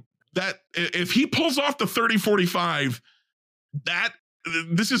 So that if he pulls off the 30-45,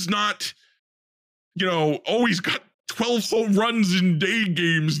 this is not, he's got 12 home runs in day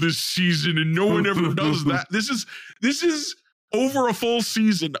games this season and no one ever does that. This is over a full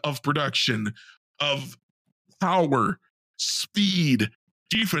season of production of power, speed,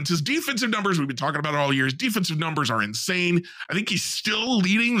 His defensive numbers, we've been talking about it all years. Defensive numbers are insane. I think he's still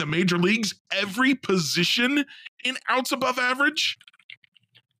leading the major leagues every position in outs above average.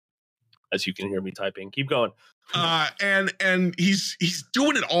 As you can hear me typing. Keep going. And he's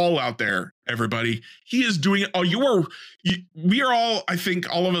doing it all out there, everybody. He is doing it. We are all, I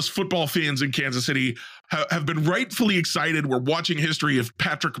think, all of us football fans in Kansas City have been rightfully excited. We're watching history of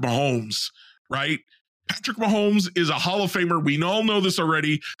Patrick Mahomes, right? Patrick Mahomes is a Hall of Famer. We all know this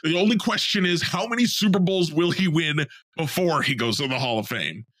already. The only question is, how many Super Bowls will he win before he goes to the Hall of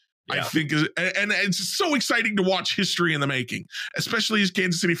Fame? Yeah. I think, and it's so exciting to watch history in the making, especially as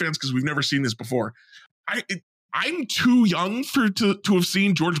Kansas City fans, because we've never seen this before. I'm too young to have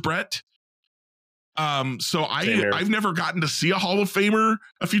seen George Brett. So I've never gotten to see a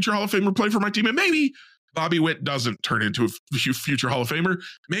future Hall of Famer play for my team. And maybe Bobby Witt doesn't turn into a future Hall of Famer.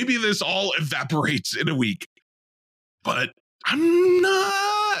 Maybe this all evaporates in a week. But I'm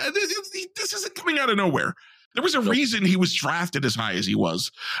not. This isn't coming out of nowhere. There was a reason he was drafted as high as he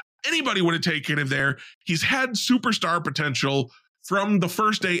was. Anybody would have taken him there. He's had superstar potential from the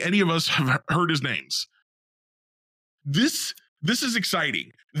first day any of us have heard his names. This is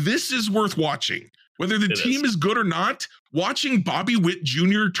exciting. This is worth watching. Whether the team is good or not, watching Bobby Witt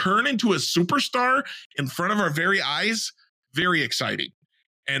Jr. turn into a superstar in front of our very eyes, very exciting.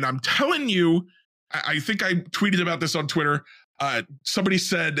 And I'm telling you, I think I tweeted about this on Twitter. Somebody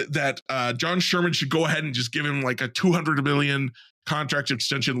said that John Sherman should go ahead and just give him like a $200 million contract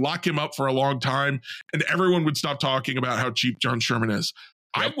extension, lock him up for a long time, and everyone would stop talking about how cheap John Sherman is.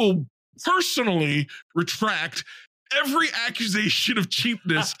 Yep. I will personally retract every accusation of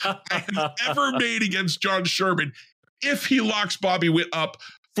cheapness I have ever made against John Sherman if he locks Bobby Witt up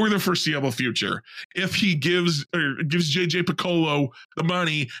for the foreseeable future. If he gives JJ Piccolo the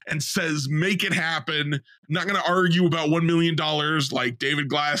money and says, make it happen, I'm not going to argue about $1 million like David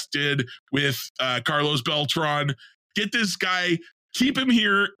Glass did with Carlos Beltran. Get this guy, keep him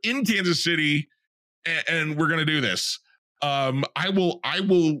here in Kansas City, and we're going to do this. I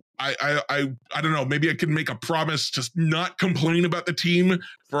don't know. Maybe I can make a promise to not complain about the team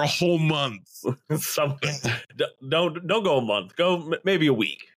for a whole month. Something. Don't go a month. Go maybe a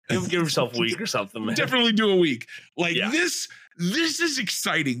week. Give yourself a week or something. Man. Definitely do a week. This is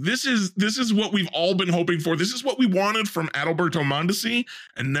exciting. This is what we've all been hoping for. This is what we wanted from Adalberto Mondesi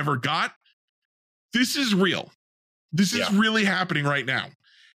and never got. This is real. This is really happening right now.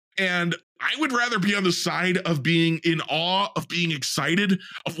 And I would rather be on the side of being in awe, of being excited,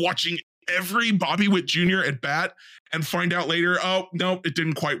 of watching every Bobby Witt Jr. at bat and find out later, oh, no, it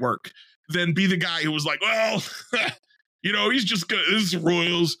didn't quite work, than be the guy who was like, well, he's just this is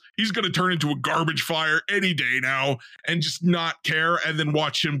Royals. He's going to turn into a garbage fire any day now and just not care. And then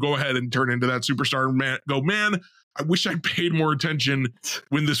watch him go ahead and turn into that superstar and man, I wish I paid more attention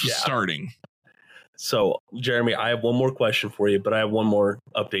when this was starting. So, Jeremy, I have one more question for you, but I have one more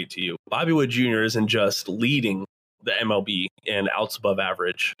update to you. Bobby Witt Jr. isn't just leading the MLB in outs above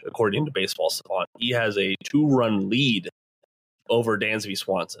average, according to Baseball Savant. He has a 2-run lead over Dansby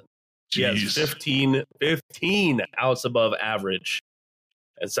Swanson. He has 15 outs above average.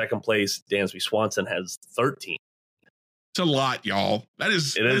 And second place, Dansby Swanson has 13. It's a lot, y'all. That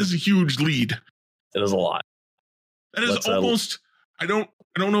is a huge lead. It is a lot. That is almost, I don't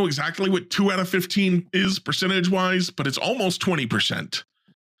know exactly what 2 out of 15 is percentage wise, but it's almost 20%.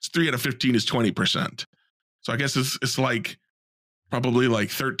 It's 3 out of 15 is 20%. So I guess it's like probably like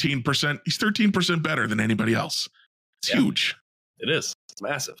 13%. He's 13% better than anybody else. It's huge. It is. It's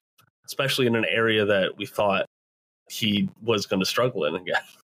massive, especially in an area that we thought he was going to struggle in again.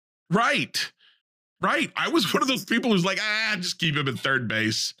 Right. I was one of those people who's like, just keep him at third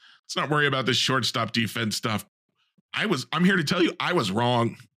base. Let's not worry about this shortstop defense stuff. I'm here to tell you, I was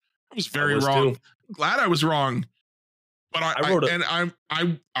wrong. I was very wrong. Glad I was wrong. But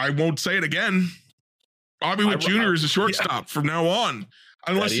I won't say it again. Bobby Witt Jr. is a shortstop from now on,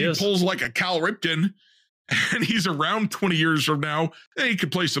 unless he pulls like a Cal Ripken, and he's around 20 years from now, then he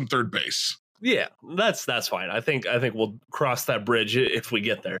could play some third base. Yeah, that's fine. I think we'll cross that bridge if we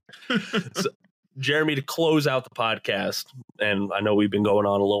get there. So, Jeremy, to close out the podcast, and I know we've been going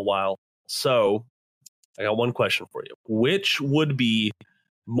on a little while, so I got one question for you. Which would be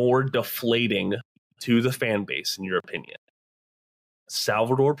more deflating to the fan base, in your opinion?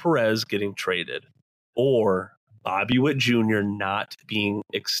 Salvador Perez getting traded or Bobby Witt Jr. not being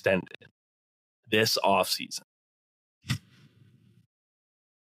extended this offseason?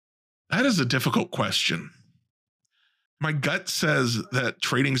 That is a difficult question. My gut says that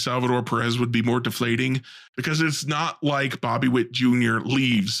trading Salvador Perez would be more deflating because it's not like Bobby Witt Jr.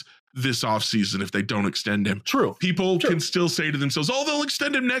 leaves this offseason if they don't extend him. True. People can still say to themselves, oh, they'll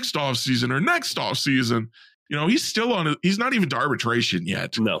extend him next offseason or next offseason. You know, he's still he's not even to arbitration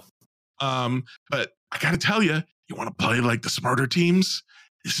yet. No. But I got to tell you, you want to play like the smarter teams?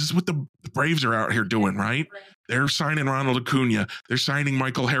 This is what the Braves are out here doing, right? They're signing Ronald Acuna. They're signing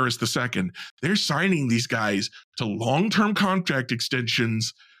Michael Harris II. They're signing these guys to long-term contract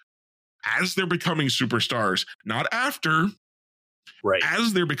extensions as they're becoming superstars, not after. Right.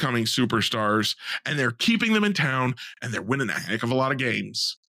 As they're becoming superstars, and they're keeping them in town, and they're winning a heck of a lot of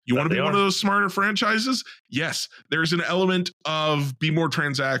games. You want to be one of those smarter franchises? Yes, there's an element of be more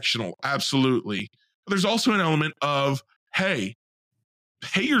transactional. Absolutely. But there's also an element of, hey,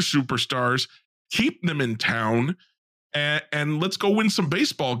 pay your superstars, keep them in town, and let's go win some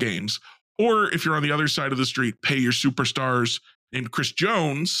baseball games. Or if you're on the other side of the street, pay your superstars named Chris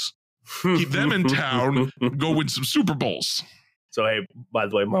Jones, keep them in town, go win some Super Bowls. So, hey, by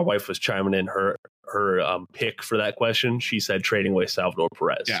the way, my wife was chiming in her pick for that question. She said trading away Salvador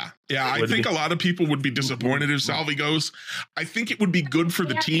Perez. Yeah. I think a lot of people would be disappointed if Salvi goes. I think it would be good for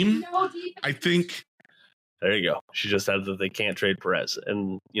the team. I think. There you go. She just said that they can't trade Perez,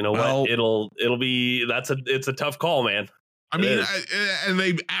 and you know what? It'll be it's a tough call, man. I mean, and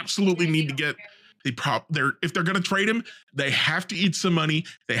they absolutely need to get if they're going to trade him, they have to eat some money.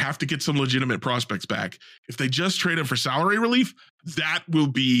 They have to get some legitimate prospects back. If they just trade him for salary relief, that will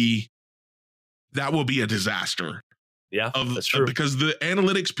be a disaster. Yeah, that's true. Because the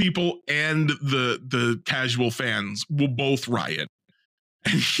analytics people and the casual fans will both riot.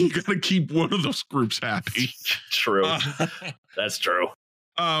 And you got to keep one of those groups happy. True. That's true.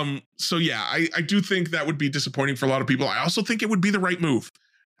 So yeah, I do think that would be disappointing for a lot of people. I also think it would be the right move.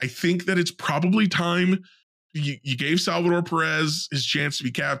 I think that it's probably time you gave Salvador Perez his chance to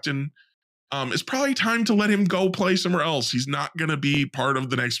be captain. It's probably time to let him go play somewhere else. He's not going to be part of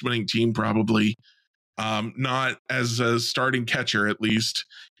the next winning team, probably. Not as a starting catcher, at least.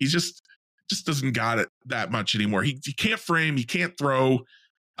 He just doesn't got it that much anymore. He can't frame, he can't throw,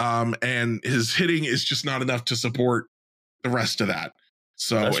 and his hitting is just not enough to support the rest of that.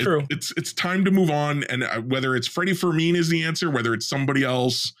 So it's time to move on. And whether it's Freddie Fermin is the answer, whether it's somebody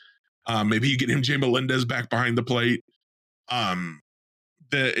else, maybe you get MJ Melendez back behind the plate.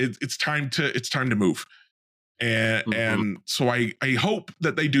 It's time to move. And so I hope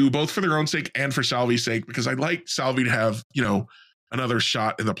that they do, both for their own sake and for Salvi's sake, because I'd like Salvi to have, another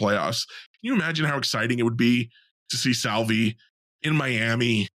shot in the playoffs. Can you imagine how exciting it would be to see Salvi in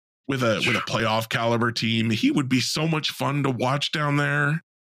Miami with a playoff caliber team? He would be so much fun to watch down there.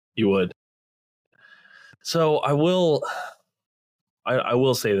 You would. So I will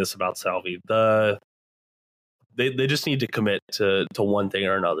say this about Salvi. They just need to commit to one thing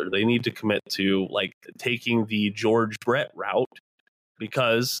or another. They need to commit to like taking the George Brett route,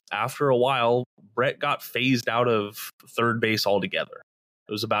 because after a while, Brett got phased out of third base altogether.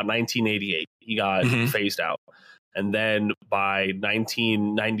 It was about 1988. He got phased out. And then by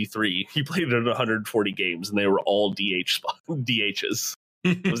 1993, he played in 140 games, and they were all DHs.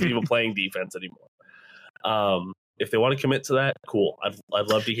 Wasn't even playing defense anymore. If they want to commit to that, cool. I'd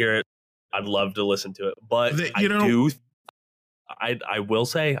love to hear it. I'd love to listen to it. But I will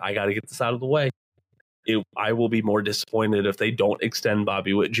say, I got to get this out of the way. I will be more disappointed if they don't extend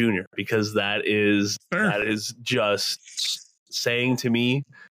Bobby Witt Jr., because that is just saying to me,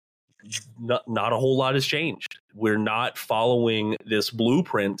 not a whole lot has changed. We're not following this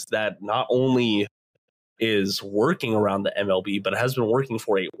blueprint that not only is working around the MLB, but has been working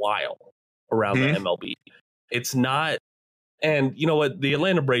for a while around the MLB. It's not, and you know what? The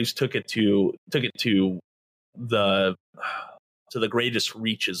Atlanta Braves took it to the greatest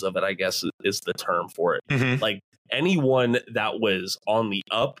reaches of it, I guess is the term for it. Like anyone that was on the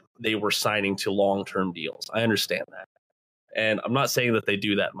up, they were signing to long-term deals. I understand that. And I'm not saying that they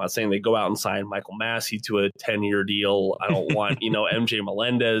do that. I'm not saying they go out and sign Michael Massey to a 10-year deal. I don't want, MJ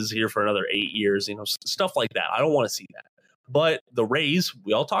Melendez here for another 8 years, stuff like that. I don't want to see that. But the Rays,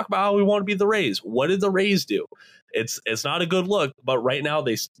 we all talk about how we want to be the Rays. What did the Rays do? It's not a good look, but right now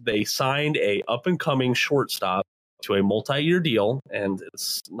they signed a up-and-coming shortstop to a multi-year deal, and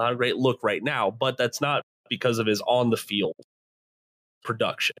it's not a great look right now, but that's not because of his on-the-field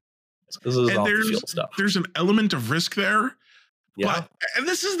production. This is off-the-field stuff. There's an element of risk there. Yeah. And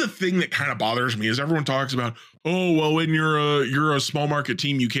this is the thing that kind of bothers me is everyone talks about, oh, well, when you're a small market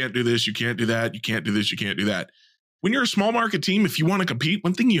team, you can't do this, you can't do that, you can't do this, you can't do that. When you're a small market team, if you want to compete,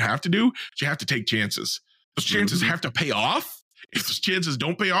 one thing you have to do is you have to take chances. Those chances have to pay off. If those chances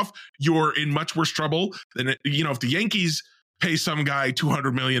don't pay off, you're in much worse trouble than, if the Yankees pay some guy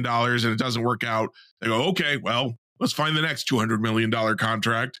 $200 million and it doesn't work out, they go, okay, well, Let's find the next $200 million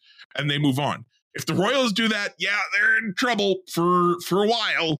contract, and they move on. If the Royals do that, yeah, they're in trouble for a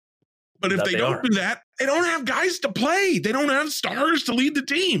while. But if they don't do that, they don't have guys to play. They don't have stars to lead the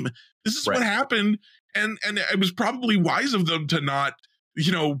team. This is what happened. And it was probably wise of them to not,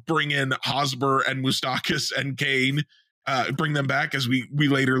 bring in Hosmer and Moustakas and Kane, bring them back, as we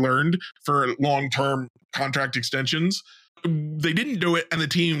later learned, for long-term contract extensions. They didn't do it, and the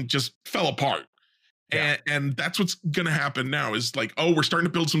team just fell apart. Yeah. And that's what's going to happen now is like, oh, we're starting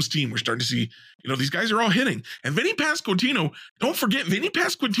to build some steam. We're starting to see, these guys are all hitting. And Vinny Pasquantino, don't forget, Vinny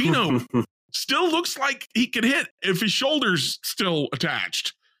Pasquantino still looks like he could hit if his shoulder's still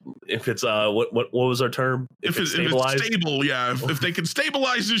attached. If it's what was our term? If it's stable, yeah. If they can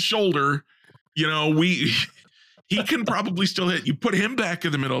stabilize his shoulder, he can probably still hit. You put him back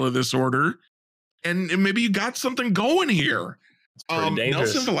in the middle of this order, and maybe you got something going here.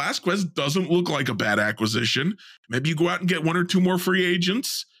 Nelson Velasquez doesn't look like a bad acquisition. Maybe you go out and get one or two more free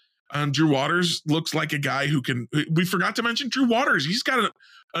agents. Drew Waters looks like a guy who can. We forgot to mention Drew Waters. He's got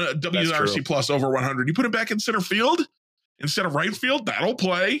a WRC plus over 100. You put him back in center field instead of right field, that'll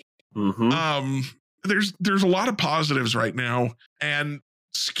play. Mm-hmm. There's a lot of positives right now, and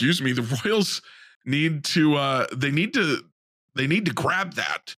the Royals need to they need to grab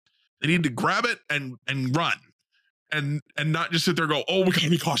that. They need to grab it and run, and not just sit there and go, oh, we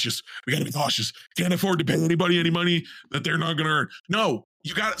gotta be cautious. Can't afford to pay anybody any money that they're not gonna earn. No,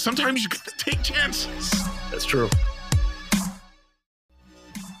 sometimes you gotta take chances. That's true.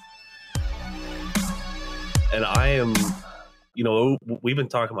 And I am, we've been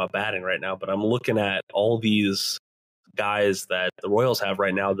talking about batting right now, but I'm looking at all these guys that the Royals have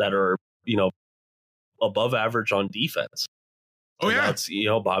right now that are, above average on defense. Oh, yeah. That's,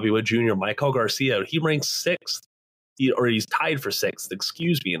 Bobby Witt Jr., Michael Garcia. He ranks sixth, he's tied for sixth,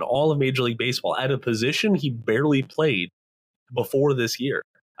 in all of Major League Baseball at a position he barely played before this year.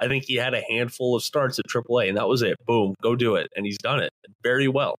 I think he had a handful of starts at AAA, and that was it. Boom, go do it. And he's done it very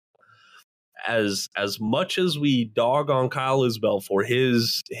well. As much as we dog on Kyle Isbell for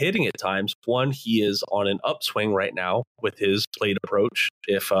his hitting at times, one, he is on an upswing right now with his plate approach,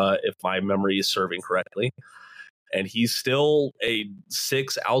 if my memory is serving correctly. And he's still a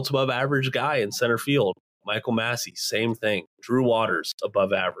 6 outs above average guy in center field. Michael Massey, same thing. Drew Waters,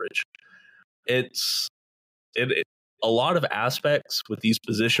 above average. It's a lot of aspects with these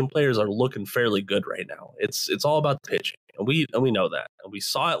position players are looking fairly good right now. It's all about the pitching, and we know that. And we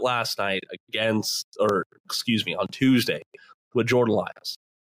saw it last night on Tuesday with Jordan Lyles.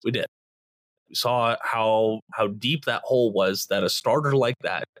 We did. We saw how deep that hole was that a starter like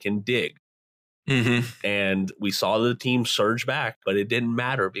that can dig. Mm-hmm. And we saw the team surge back, but it didn't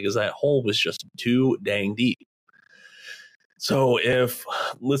matter because that hole was just too dang deep. So if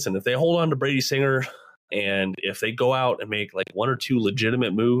they hold on to Brady Singer, and if they go out and make like one or two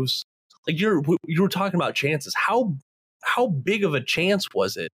legitimate moves, like you were talking about chances, how big of a chance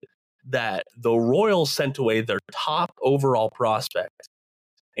was it that the Royals sent away their top overall prospect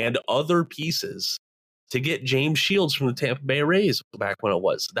and other pieces to get James Shields from the Tampa Bay Rays back when it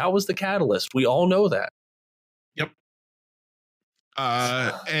was? That was the catalyst. We all know that. Yep.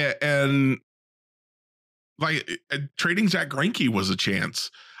 And trading Zach Greinke was a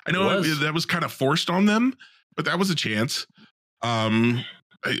chance. I know that was kind of forced on them, but that was a chance. I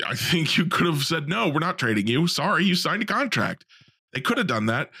think you could have said, no, we're not trading you. Sorry, you signed a contract. They could have done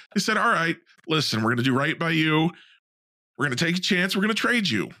that. They said, all right, listen, we're going to do right by you. We're going to take a chance. We're going to trade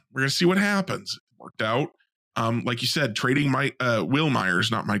you. We're going to see what happens. It worked out. Like you said, trading Will Myers,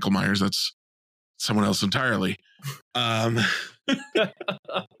 not Michael Myers. That's someone else entirely.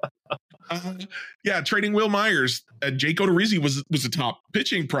 Trading Will Myers. Jake Odorizzi was a top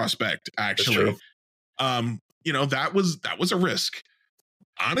pitching prospect, actually. That was a risk.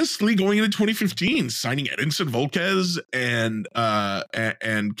 Honestly, going into 2015, signing Edinson Volquez and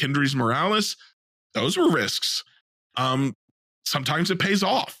Kendrys Morales, those were risks. Sometimes it pays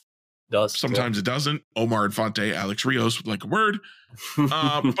off. Sometimes it doesn't. Omar Infante, Alex Rios would like a word.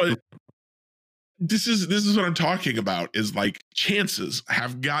 But this is what I'm talking about, is like chances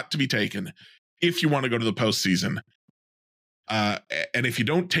have got to be taken if you want to go to the postseason. And if you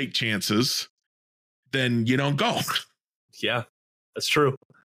don't take chances, then you don't go. Yeah, that's true.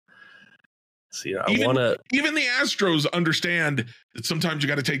 See, even the Astros understand that sometimes you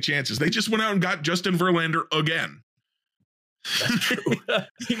got to take chances. They just went out and got Justin Verlander again. That's true.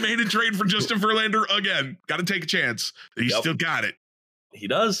 He made a trade for Justin Verlander again. Got to take a chance. He's still got it. He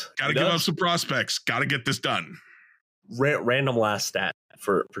does. Got to give up some prospects. Got to get this done. Random last stat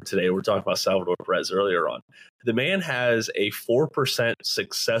for today. We're talking about Salvador Perez earlier on. The man has a 4%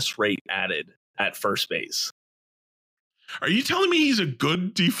 success rate added at first base. Are you telling me he's a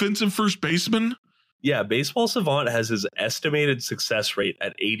good defensive first baseman? Yeah, Baseball Savant has his estimated success rate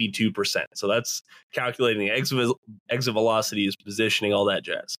at 82%. So that's calculating exit velocities, positioning, all that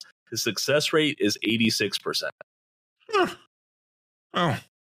jazz. His success rate is 86%. Huh. Oh,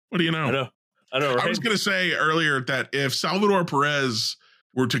 what do you know? I know. Right? I was going to say earlier that if Salvador Perez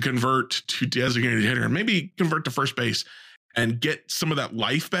were to convert to designated hitter, maybe convert to first base and get some of that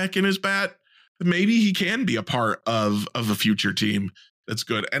life back in his bat, maybe he can be a part of a future team that's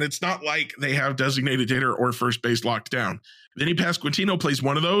good. And it's not like they have designated hitter or first base locked down. Vinny Pasquantino plays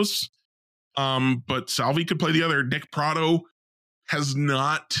one of those, but Salvi could play the other. Nick Pratto has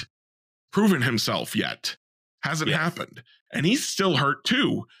not proven himself yet. Hasn't happened. And he's still hurt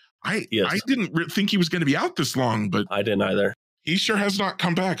too. I didn't think he was going to be out this long, but I didn't either. He sure has not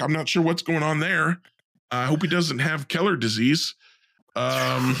come back. I'm not sure what's going on there. I hope he doesn't have Keller disease.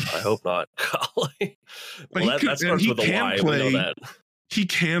 I hope not. Well, that starts with a Y. We know that. He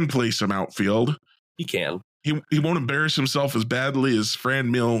can play some outfield. He can. He won't embarrass himself as badly as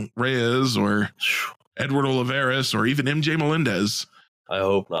Franmil Reyes or Edward Olivares or even MJ Melendez. I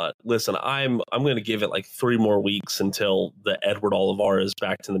hope not. Listen, I'm going to give it like 3 more weeks until the Edward Olivares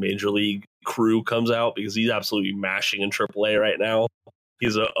back to the major league crew comes out, because he's absolutely mashing in AAA right now.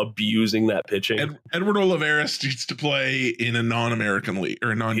 He's abusing that pitching. Edward Olivares needs to play in a non-American league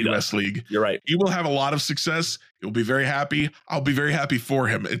or a non-US league. You're right. He will have a lot of success. He'll be very happy. I'll be very happy for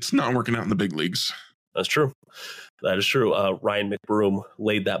him. It's not working out in the big leagues. That's true. That is true. Ryan McBroom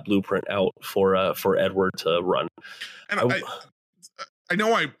laid that blueprint out for Edward to run. And I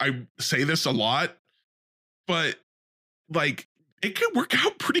know I say this a lot, but like it could work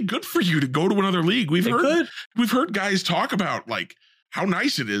out pretty good for you to go to another league. We've heard guys talk about like how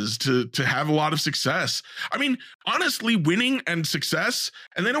nice it is to have a lot of success. I mean, honestly, winning and success,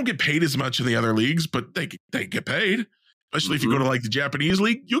 and they don't get paid as much in the other leagues, but they get paid. Especially if you go to like the Japanese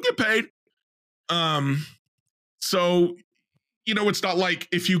league, you'll get paid. So it's not like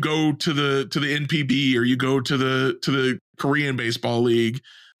if you go to the NPB or you go to the Korean baseball league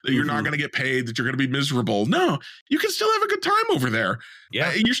that you're not going to get paid, that you're going to be miserable. No, you can still have a good time over there.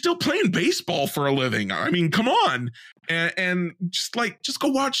 Yeah. You're still playing baseball for a living. I mean, come on. And just go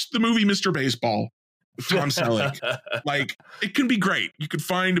watch the movie Mr. Baseball with Tom Selleck. Like, it can be great. You could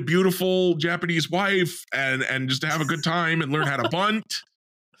find a beautiful Japanese wife and just have a good time and learn how to bunt.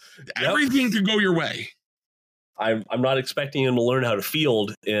 Everything could go your way. I'm not expecting him to learn how to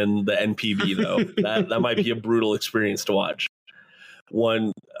field in the NPB though. that might be a brutal experience to watch.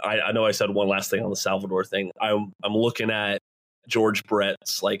 I know I said one last thing on the Salvador thing. I'm looking at George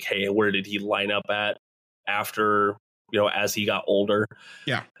Brett's, like, hey, where did he line up at after, as he got older?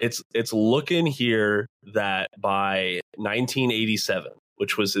 Yeah. It's looking here that by 1987,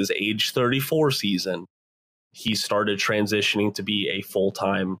 which was his age 34 season, he started transitioning to be a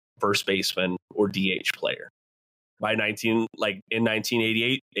full-time first baseman or DH player. In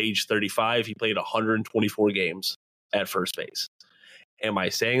 1988, age 35, he played 124 games at first base. Am I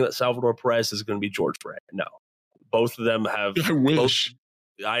saying that Salvador Perez is going to be George Brett? No. Both of them have. I wish.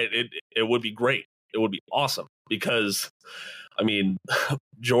 It would be great. It would be awesome because, I mean,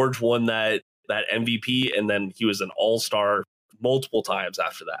 George won that MVP and then he was an all-star multiple times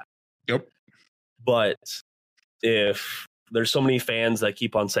after that. Yep. But if there's so many fans that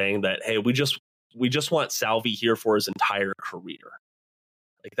keep on saying that, hey, we just want Salvi here for his entire career.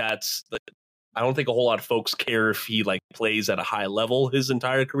 I don't think a whole lot of folks care if he like plays at a high level his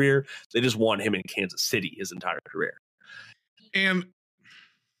entire career. They just want him in Kansas City his entire career. And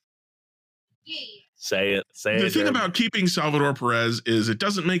say it. The thing about keeping Salvador Perez is it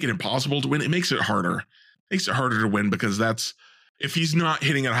doesn't make it impossible to win. It makes it harder. It makes it harder to win because if he's not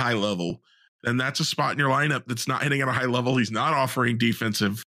hitting at a high level, then that's a spot in your lineup that's not hitting at a high level. He's not offering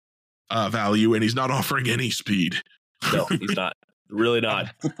defensive value, and he's not offering any speed. No, he's not. Really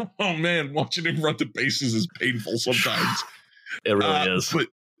not. Oh man, watching him run the bases is painful sometimes. It really is. But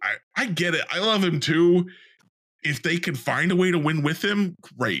I get it. I love him too. If they can find a way to win with him,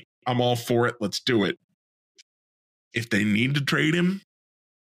 great. I'm all for it. Let's do it. If they need to trade him,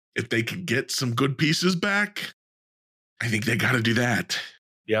 if they can get some good pieces back, I think they got to do that.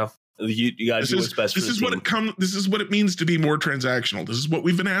 Yeah. You got to do what's best for the team. This is what it means to be more transactional. This is what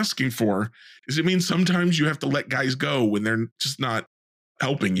we've been asking for. It means sometimes you have to let guys go when they're just not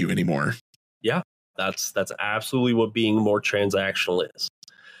helping you anymore. Yeah, that's absolutely what being more transactional is.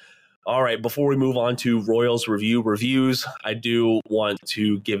 All right, before we move on to Royals reviews, I do want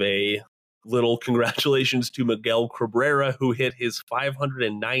to give a little congratulations to Miguel Cabrera, who hit his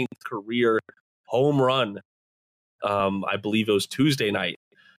 509th career home run. I believe it was Tuesday night.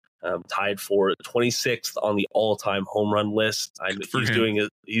 tied for 26th on the all-time home run list.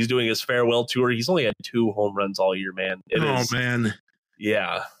 He's doing his farewell tour. He's only had 2 home runs all year, man. Man.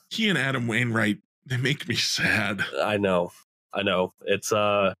 Yeah. He and Adam Wainwright, they make me sad. I know. It's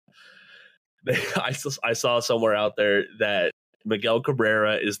I saw somewhere out there that Miguel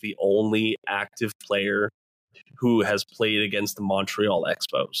Cabrera is the only active player who has played against the Montreal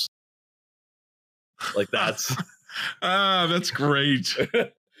Expos. Like that's that's great.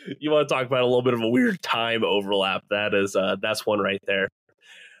 You want to talk about a little bit of a weird time overlap? That's one right there.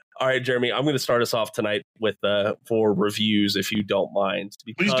 All right, Jeremy, I'm going to start us off tonight with 4 reviews, if you don't mind,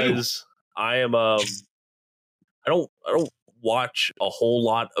 because I am I don't watch a whole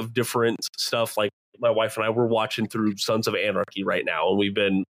lot of different stuff. Like my wife and I were watching through Sons of Anarchy right now, and we've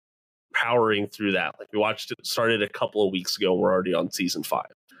been powering through that. Like we started a couple of weeks ago. We're already on season 5.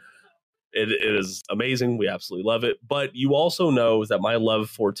 It is amazing. We absolutely love it. But you also know that my love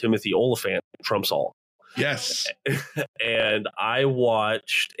for Timothy Olyphant trumps all. Yes. And I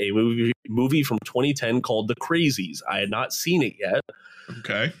watched a movie from 2010 called The Crazies. I had not seen it yet.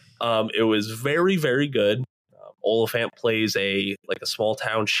 Okay. It was very, very good. Olyphant plays a small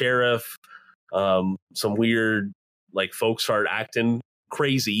town sheriff. Some weird folks start acting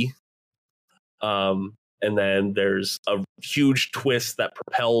crazy. And then there's a huge twist that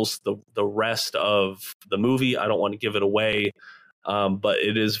propels the rest of the movie. I don't want to give it away, but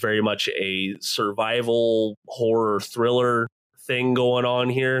it is very much a survival horror thriller thing going on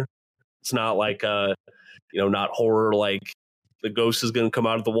here. It's not like not horror like the ghost is going to come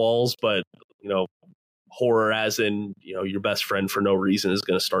out of the walls, but horror as in your best friend for no reason is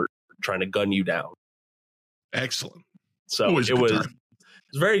going to start trying to gun you down. Excellent. So it was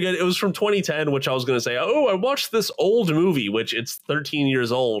very good. It was from 2010, which I was going to say, I watched this old movie, which it's 13 years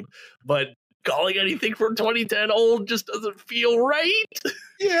old, but calling anything from 2010 old just doesn't feel right.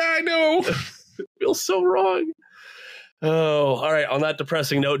 Yeah, I know. It feels so wrong. Oh, all right. On that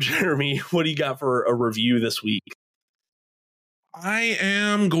depressing note, Jeremy, what do you got for a review this week? I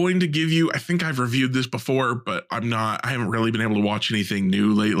am going to give you, I think I've reviewed this before, but I haven't really been able to watch anything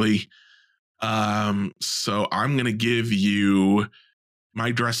new lately. So I'm going to give you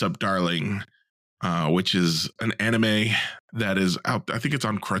My Dress Up Darling, which is an anime that is out. I think it's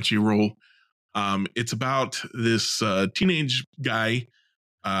on Crunchyroll. It's about this teenage guy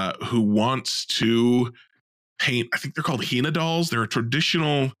who wants to paint. I think they're called Hina dolls. They're a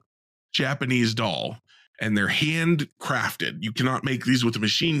traditional Japanese doll, and they're handcrafted. You cannot make these with a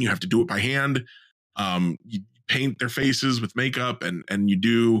machine. You have to do it by hand. You paint their faces with makeup, and you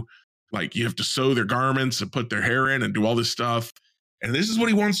do you have to sew their garments and put their hair in and do all this stuff. And this is what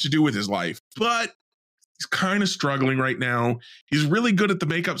he wants to do with his life, but he's kind of struggling right now. He's really good at the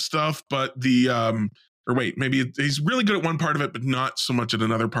makeup stuff, but he's really good at one part of it, but not so much at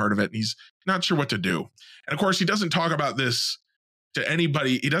another part of it. And he's not sure what to do. And of course, he doesn't talk about this to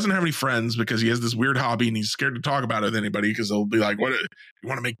anybody. He doesn't have any friends because he has this weird hobby and he's scared to talk about it with anybody because they'll be like, "What? You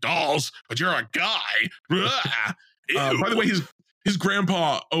want to make dolls, but you're a guy." By the way, his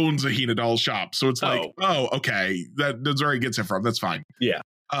grandpa owns a Hina doll shop. So it's okay. That's where he gets it from. That's fine. Yeah.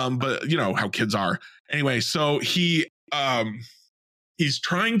 But you know how kids are. Anyway, so he's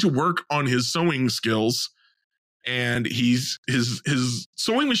trying to work on his sewing skills, and his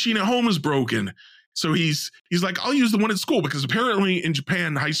sewing machine at home is broken. So he's like, I'll use the one at school, because apparently in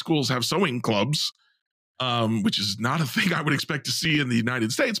Japan, high schools have sewing clubs, which is not a thing I would expect to see in the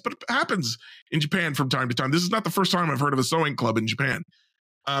United States, but it happens in Japan from time to time. This is not the first time I've heard of a sewing club in Japan.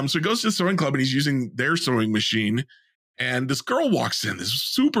 So he goes to the sewing club and he's using their sewing machine. And this girl walks in, this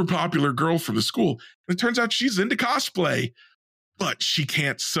super popular girl from the school. And it turns out she's into cosplay, but she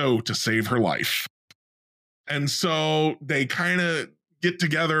can't sew to save her life. And so they kind of get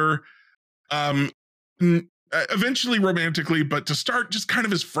together, eventually romantically, but to start just kind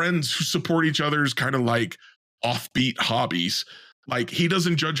of as friends who support each other's kind of like offbeat hobbies. Like, he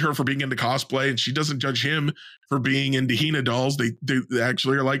doesn't judge her for being into cosplay, and she doesn't judge him for being into Hina dolls. They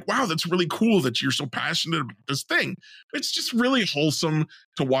actually are like, wow, that's really cool that you're so passionate about this thing. It's just really wholesome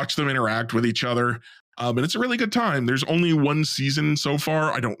to watch them interact with each other. And it's a really good time. There's only one season so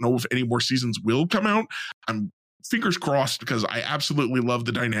far. I don't know if any more seasons will come out. I'm fingers crossed, because I absolutely love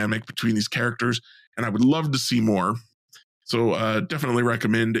the dynamic between these characters, and I would love to see more. So definitely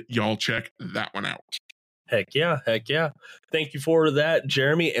recommend y'all check that one out. Heck yeah. Thank you for that,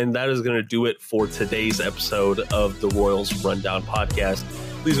 Jeremy. And that is going to do it for today's episode of the Royals Rundown Podcast.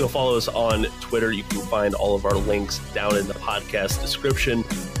 Please go follow us on Twitter. You can find all of our links down in the podcast description.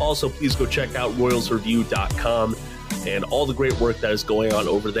 Also, please go check out royalsreview.com and all the great work that is going on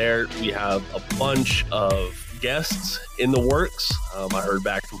over there. We have a bunch of guests in the works. I heard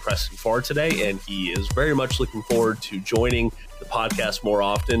back from Preston Farr today, and he is very much looking forward to joining the podcast more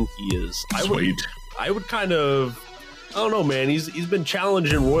often. He is sweet. I would kind of, I don't know, man. He's been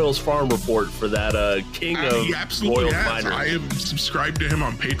challenging Royals Farm Report for that king of he absolutely Royals has. minor. I have subscribed to him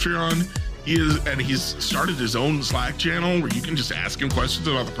on Patreon. He's started his own Slack channel where you can just ask him questions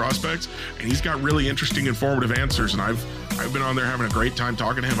about the prospects, and he's got really interesting, informative answers. And I've been on there having a great time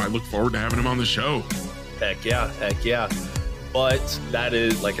talking to him. I look forward to having him on the show. Heck yeah. But that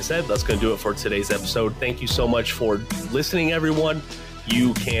is, like I said, that's going to do it for today's episode. Thank you so much for listening, everyone.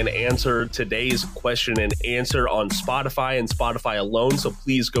 You can answer today's question and answer on Spotify and Spotify alone. So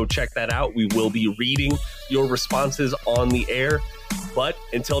please go check that out. We will be reading your responses on the air. But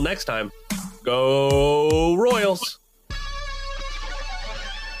until next time, go Royals.